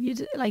you do.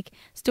 Like,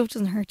 stuff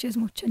doesn't hurt you as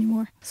much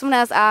anymore. Someone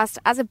else asked,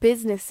 as a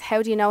business,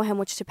 how do you know how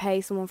much to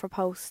pay someone for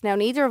posts? Now,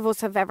 neither of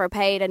us have ever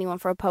paid anyone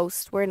for a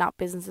post. We're not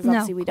businesses,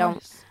 obviously No, we of don't.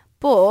 course.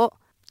 But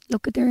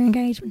Look at their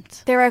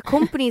engagement. there are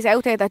companies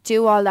out there that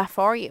do all that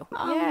for you.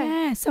 Oh,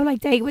 yeah. So,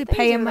 like, they would They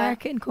pay a do that.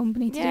 marketing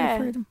company to do it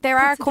for them. There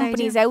are That's what they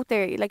companies do. out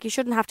there. Like, you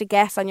shouldn't have to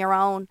guess on your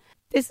own.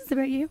 This is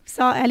about you.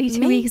 Saw Ellie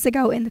 2 Me? weeks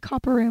ago in the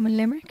Copper Room in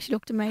Limerick. She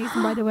looked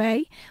amazing, by the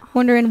way.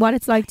 Wondering what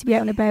it's like to be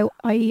out and about.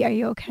 Are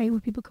you okay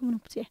with people coming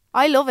up to you?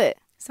 I love it.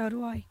 So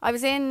do I. I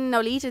was in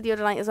Nolita the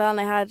other night as well, and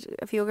I had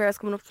a few girls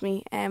coming up to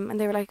me, and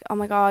they were like, "Oh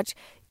my god,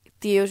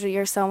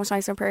 you're so much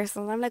nicer in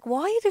person." And I'm like,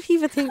 "Why did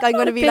people think I'm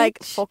going to be like,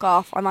 Bitch. fuck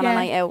off? I'm on Yeah. a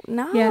night out."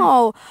 No,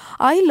 Yeah.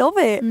 I love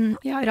it.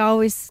 Yeah, I'd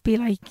always be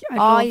like,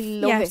 I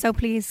love yeah, it. so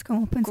please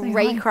come up and say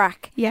Great hi.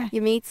 crack. Yeah.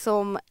 You meet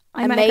some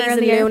I met a girl in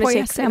amazing the airport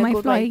lunatics yesterday in on a my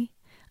good way. flight.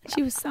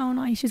 She was so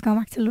nice. She's gone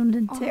back to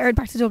London or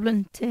back to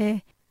Dublin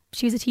to.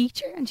 She was a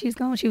teacher and she was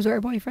with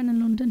her boyfriend in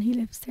London. He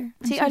lives there.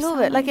 And See, she I was love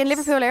so it. Like in nice.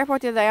 Liverpool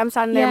Airport the other day, I'm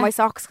standing there in Yeah. my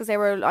socks because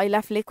I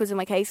left liquids in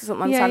my case or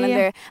something. I'm Yeah, standing yeah.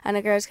 there, and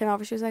a girl just came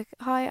over. She was like,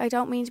 "Hi, I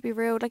don't mean to be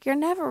rude. Like, you're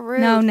never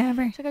rude." No,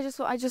 never. She's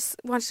like, I just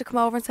wanted to come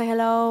over and say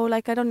hello.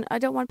 Like, I don't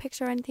want a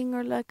picture or anything,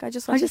 or like, I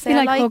just I want just to say feel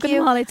like I like hugging you.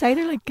 them all outside.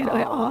 They're like, get it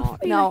Oh,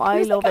 off. me. no, Like, I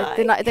where's the love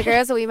it. guy? The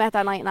girls that we met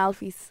that night in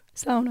Alfie's,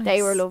 So nice.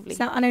 they were lovely.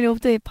 So, and I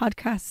love the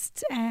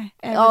podcast.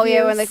 Oh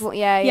yeah, when reviews. they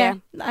yeah.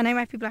 And I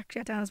met people actually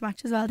at Dana's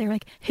match as well. They were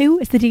like, "Who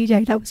is the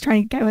DJ that was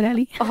trying to get with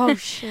Ellie?" Oh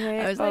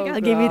shit! I was like, Oh,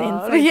 "I'll give you the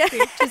God. insight Yeah.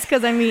 scoop just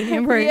because I'm meeting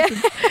in Yeah.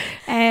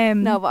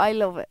 person." No, but I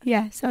love it.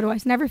 Yeah. So do I.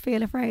 So never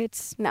feel afraid.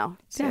 No,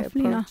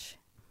 Definitely not.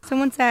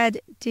 Someone said,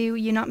 "Do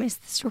you not miss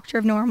the structure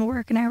of normal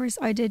working hours?"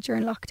 I did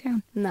during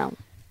lockdown. No,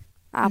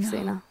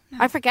 absolutely No, not. no.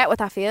 I forget what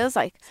that feels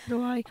like. So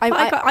do I.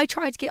 I- I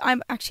tried to get.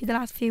 I'm actually the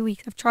last few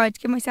weeks. I've tried to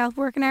give myself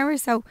working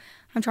hours. So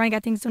I'm trying to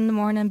get things done in the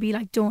morning and be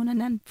like done, and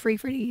then free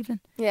for the evening.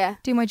 Yeah,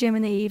 Do my gym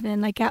in the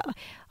evening, like get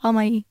all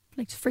my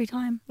like free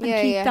time and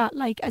Yeah, keep yeah. that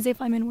like as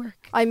if I'm in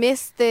work. I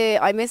miss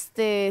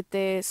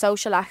the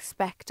social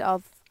aspect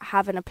of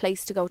having a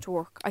place to go to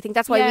work. I think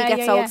that's why Yeah, we get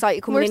yeah, so yeah.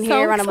 excited coming We're in so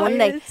here on a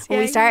Monday. excited. When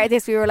Yeah, we started yeah.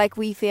 this, we were like,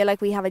 we feel like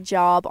we have a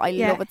job. I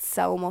Yeah. love it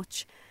so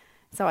much.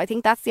 So I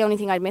think that's the only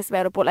thing I miss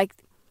about it. But like,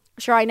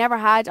 Sure, I never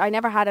had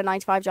a 9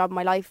 to 5 job in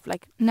my life.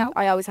 Like, No.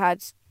 I always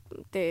had,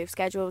 the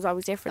schedule was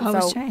always different.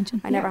 Always So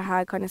changing. I never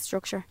had kind of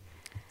structure.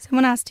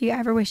 Someone asked, do you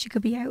ever wish you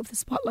could be out of the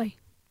spotlight?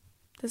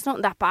 There's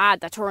nothing that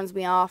bad that turns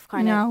me off.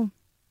 Kind of. No.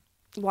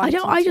 wanting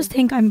I just to.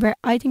 think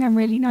I think I'm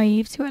really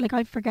naive to it. Like,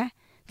 I forget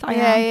that I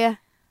am. Yeah.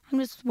 I'm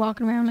just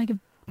walking around like a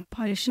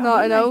pile of shit.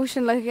 Not an like,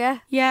 ocean, like, yeah.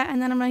 Yeah,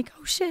 and then I'm like,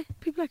 oh shit,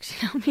 people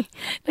actually know me.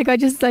 Like, I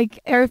just like,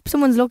 or if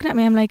someone's looking at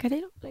me, I'm like, I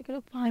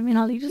look behind me and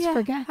all. You just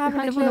forget. You're having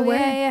kind a of clue, unaware.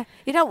 yeah.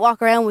 You don't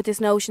walk around with this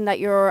notion that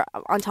you're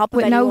on top of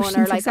With anyone notions,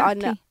 or like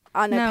exactly.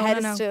 on a No,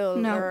 pedestal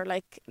no. or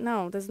like,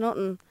 no, there's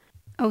nothing.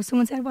 Oh,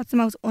 someone said, what's the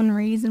most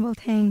unreasonable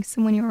thing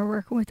someone you were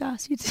working with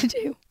asked you to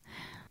do?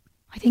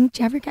 I think,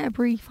 do you ever get a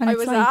brief and I it's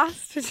was like,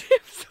 asked to do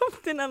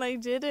something and I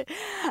did it,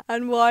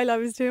 and while I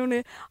was doing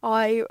it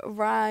I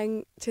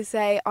rang to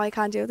say I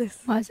can't do this.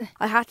 what is it?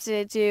 I had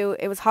to do,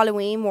 it was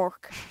Halloween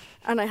work,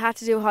 and I had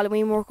to do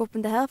Halloween work up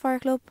in the Hellfire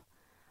Club.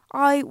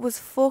 I was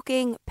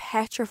fucking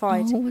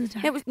petrified. Oh, was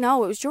it? It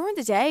was during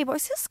the day, but I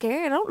was still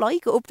scared. I don't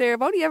like it up there.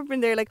 I've only ever been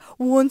there like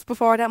once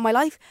before that in my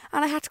life,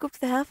 and I had to go up to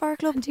the Hellfire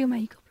Club. And do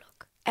makeup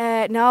look.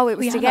 No, it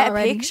was We to had get that a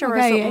already. picture or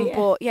Okay, something. yeah.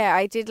 But yeah,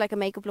 I did like a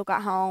makeup look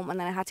at home, and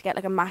then I had to get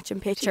like a matching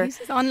picture.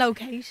 Jesus, on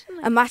location.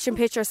 Like, A matching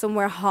picture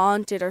somewhere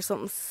haunted or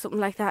something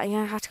like that.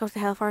 Yeah, I had to go to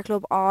the Hellfire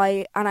Club.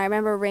 And I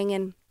remember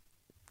ringing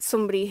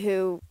somebody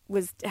who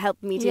was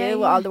helping me deal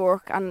with all the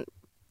work, and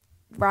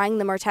rang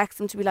them or text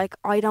them to be like,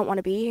 I don't want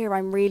to be here.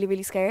 I'm really,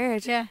 really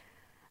scared. yeah.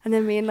 And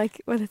then being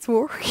like, well, it's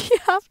work. You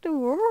have to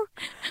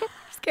work.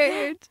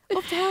 Scared.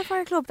 Up to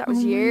Hellfire Club. That was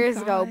Oh my years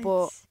ago, God.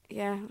 but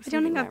yeah. I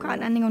don't think I've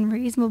gotten anything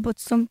unreasonable, but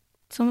some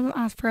of them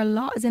ask for a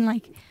lot, as in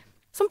like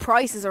Some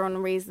prices are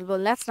unreasonable.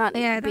 Let's not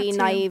Yeah, that be too.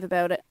 naive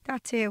about it.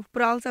 that too.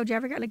 But also, do you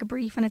ever get like a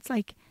brief and it's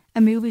like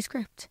a movie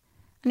script?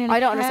 And you're like, I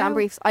don't understand how-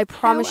 briefs. I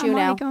promise how you am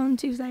now. I going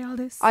to say all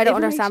this? I don't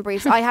information? understand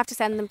briefs. I have to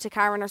send them to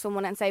Karen or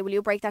someone and say, will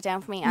you break that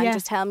down for me and Yeah.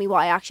 just tell me what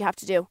I actually have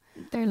to do?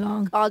 They're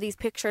long. All these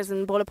pictures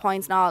and bullet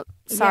points and all.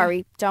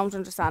 Sorry, don't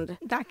understand it.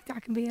 That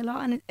can be a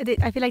lot, and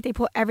I feel like they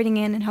put everything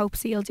in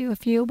hopes you'll do a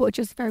few, but it's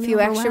just very A few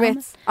extra overwhelming.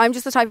 bits. I'm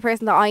just the type of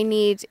person that I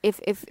need, if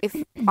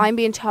I'm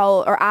being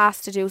told or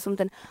asked to do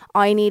something,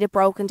 I need it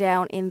broken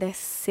down in the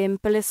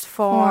simplest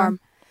form.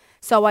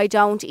 So I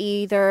don't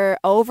either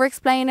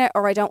over-explain it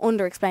or I don't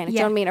under-explain it. Do you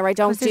know what I mean? Or I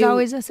don't 'Cause do... there's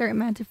always a certain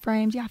amount of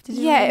frames you have to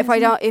do. Yeah, if I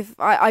isn't don't, if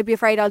I'd be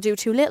afraid I'll do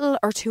too little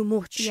or too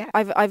much. Yeah.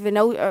 I've a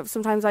note.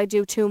 Sometimes I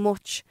do too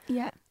much it?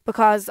 Yeah.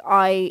 because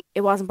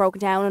it wasn't broken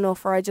down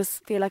enough, or I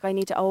just feel like I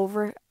need to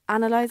over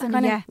analyze it. And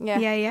Kind yeah,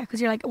 of. yeah.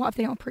 Because you're like, what if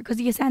they don't? Because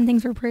you send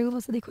things for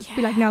approval, so they could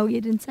be like, no, you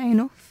didn't say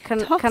enough. Can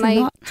Talks a I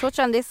lot. touch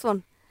on this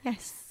one?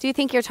 Yes. Do you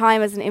think your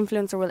time as an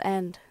influencer will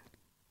end?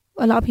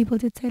 A lot of people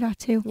did say that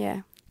too.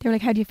 Yeah. They were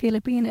like, how do you feel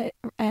it being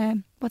a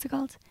what's it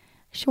called?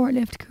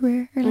 Short-lived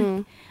career? Or like,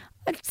 Mm.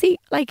 I see,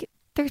 like,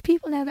 there's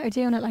people now that are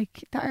doing it,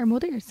 like, that are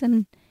mothers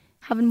and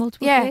having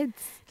multiple Yeah.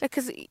 kids.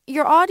 Because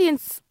your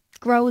audience,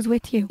 Grows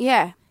with you.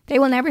 yeah, They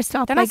will never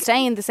stop. they're like, not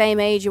staying the same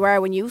age you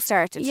are when you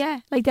started.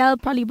 yeah, like they'll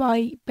probably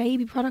buy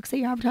baby products that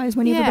you advertise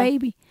when you have a Yeah.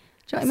 baby. Do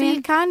you know what I So mean?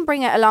 you can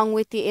bring it along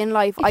with you in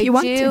life. If I you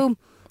want do. to.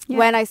 Yeah.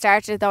 When I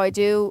started, though, I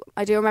do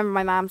remember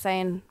my mum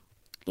saying,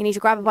 you need to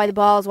grab it by the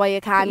balls while you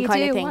can, But you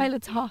kind do of thing. while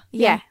it's hot.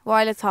 Yeah,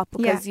 while it's hot,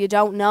 because you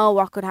don't know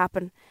what could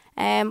happen.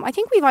 I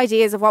think we've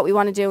ideas of what we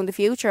want to do in the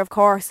future, of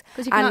course.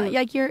 Because you cannot, And-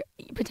 like, you're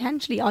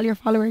potentially all your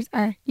followers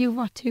are you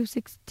what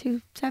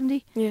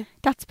 270. Yeah.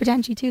 That's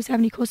potentially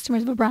 270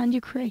 customers of a brand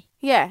you create,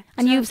 Yeah.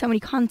 and you have so many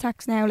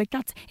contacts now. Like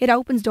it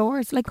opens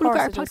doors. Like look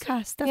at our course it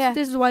podcast. Yeah.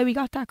 This is why we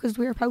got that, because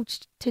we were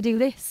approached to do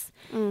this.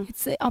 Mm.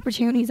 It's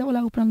opportunities that will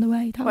open on the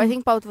way. Well, I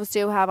think both of us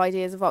do have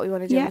ideas of what we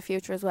want to do in Yeah. the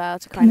future as well.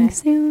 To kind coming of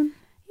soon.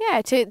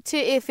 yeah, to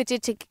if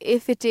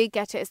it did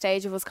get to a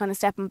stage of us kind of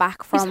stepping back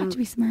You just have from to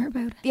be smart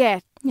about it. yeah,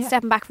 Yeah.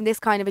 stepping back from this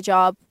kind of a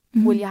job.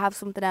 Mhm. Will you have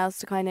something else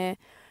to kind of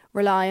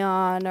rely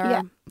on, or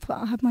Yeah. But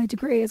I'll have my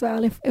degree as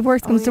well. If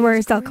worst Oh, comes to yeah,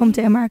 worst, I'll come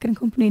to degree. a marketing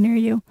company near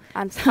you.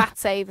 and fat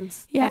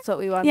savings? Yeah. That's what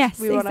we want. Yes,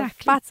 we want a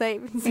exactly. fat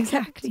savings.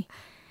 Exactly.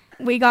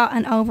 We got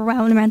an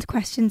overwhelming amount of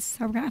questions,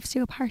 so we're gonna have to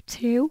do a part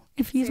 2.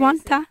 If you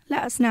want that,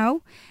 let us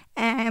know.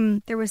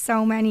 There was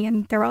so many,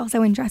 and they're all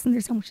so interesting.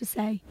 There's so much to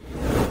say.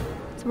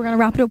 So we're gonna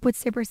wrap it up with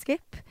sip or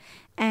skip,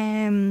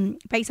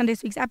 based on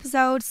this week's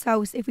episode.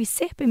 So if we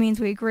sip, it means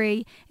we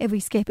agree. If we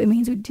skip, it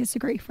means we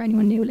disagree. For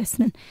anyone new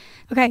listening,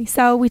 okay.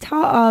 So we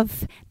thought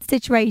of the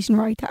situation,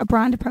 right? That a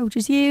brand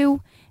approaches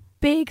you,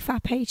 big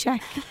fat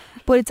paycheck,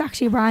 but it's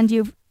actually a brand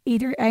you've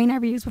either A,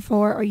 never used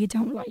before, or you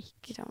don't like.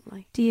 You don't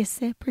like. Do you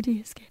sip or do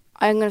you skip?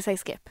 I'm gonna say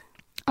skip.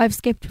 I've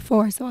skipped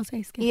before, so I'll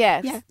say skip.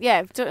 Yeah, Yeah. yeah.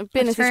 I've been in I've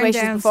turned situations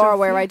down before stuff,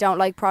 where I yeah. don't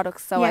like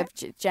products, so Yeah.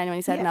 I've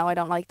genuinely said Yeah. no, I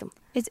don't like them.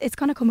 It's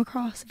going to come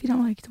across if you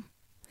don't like them.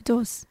 It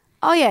does.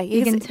 Oh yeah,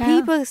 You can tell.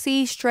 people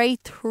see straight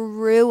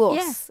through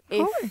us.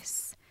 Yeah, of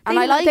course. and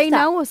I like they that.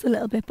 know us a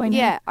little bit by now.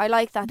 Yeah, I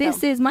like that. This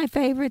though. is my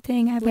favourite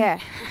thing ever. Yeah.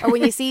 Or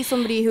when you see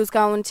somebody who's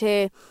going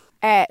to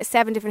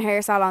 7 different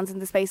hair salons in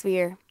the space of a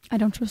year, I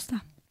don't trust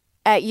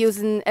that.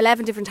 using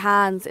 11 different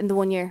hands in the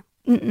 1 year.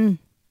 Mm-mm.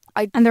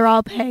 I- And they're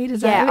all paid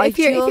as Yeah, well. I If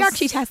you just-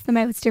 actually test them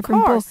out, it's Of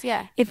different. course, But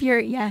yeah. if you're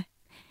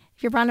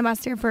if you're brand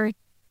ambassador for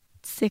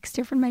 6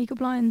 different makeup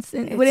lines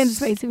within the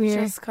space of a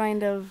year, just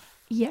kind of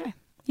you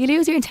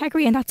lose your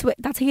integrity, and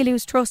that's how you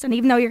lose trust. And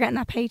even though you're getting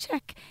that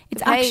paycheck,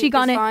 it's actually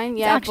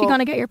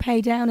gonna get your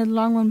pay down in the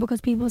long run because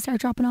people start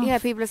dropping off. Yeah,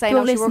 people are saying,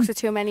 "Oh, she works with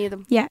too many of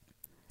them." Yeah,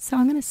 so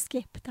I'm gonna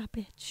skip that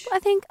bitch. I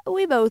think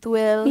we both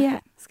will.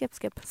 Yeah, skip.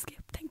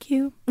 Thank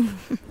you.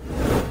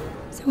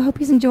 So I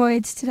hope you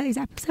enjoyed today's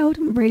episode.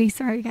 I'm really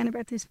sorry again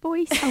about this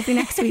voice. Hopefully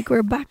next week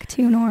we're back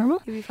to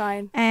normal. You'll be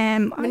fine.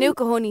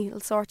 Manuka honey will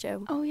sort you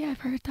out. Oh yeah, I've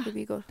heard that. It'll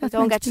be good. That's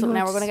Don't get something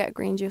now. We're going to get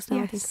green juice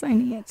now. Yes, I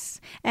need it.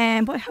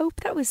 But I hope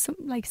that was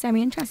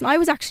semi-interesting. I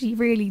was actually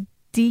really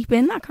deep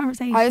in that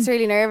conversation. I was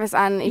really nervous,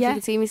 and if you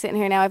can see me sitting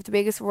here now, I have the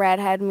biggest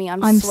redhead in me.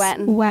 I'm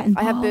sweating.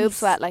 I have boob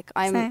sweat. Like,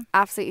 I'm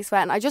absolutely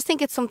sweating. I just think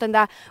it's something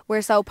that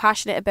we're so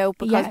passionate about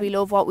because we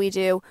love what we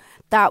do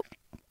that,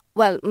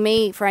 well,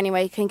 me, for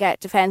anyway, can get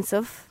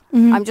defensive.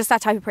 Mm-hmm. I'm just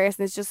that type of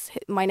person. It's just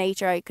my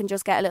nature. I can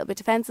just get a little bit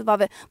defensive of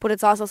it, but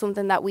it's also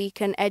something that we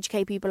can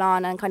educate people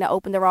on and kind of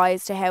open their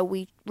eyes to how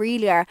we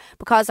really are,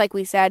 because like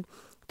we said,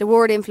 the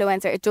word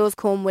influencer, it does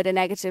come with a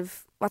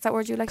negative, what's that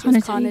word you like?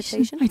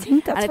 Connotation. I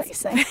think that's what you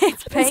say.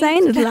 I've been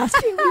saying it the last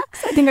few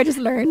weeks. I think I just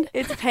learned.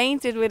 It's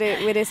painted with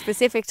a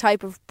specific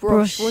type of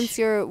brush. Once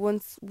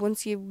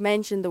you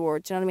mention the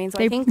word, do you know what I mean? So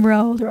they I think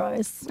roll their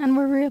eyes, and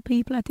we're real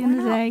people at the end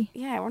of the day.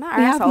 Yeah, we're not.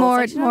 We have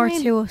more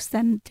to us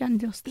than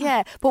just that.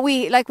 Yeah, but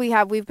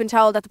we've been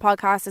told that the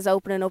podcast is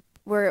opening up.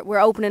 We're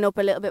opening up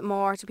a little bit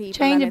more to people,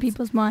 changing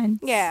people's minds.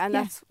 Yeah, and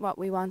that's what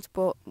we want.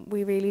 But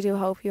we really do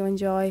hope you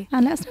enjoy.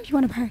 And let us know if you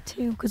want a part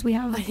 2, because we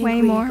have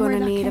way more. We're going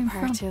to need a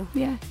part 2.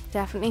 Yeah,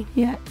 definitely.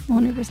 Yeah,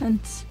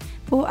 100%.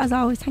 But as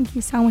always, thank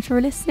you so much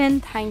for listening.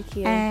 Thank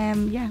you.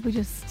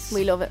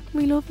 We love it.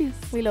 We love you.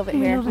 We love it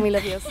here. We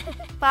love you.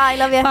 Bye.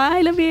 Love you.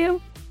 Bye. Love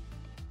you.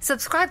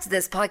 Subscribe to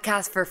this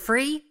podcast for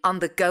free on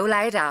the Go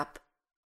Loud app.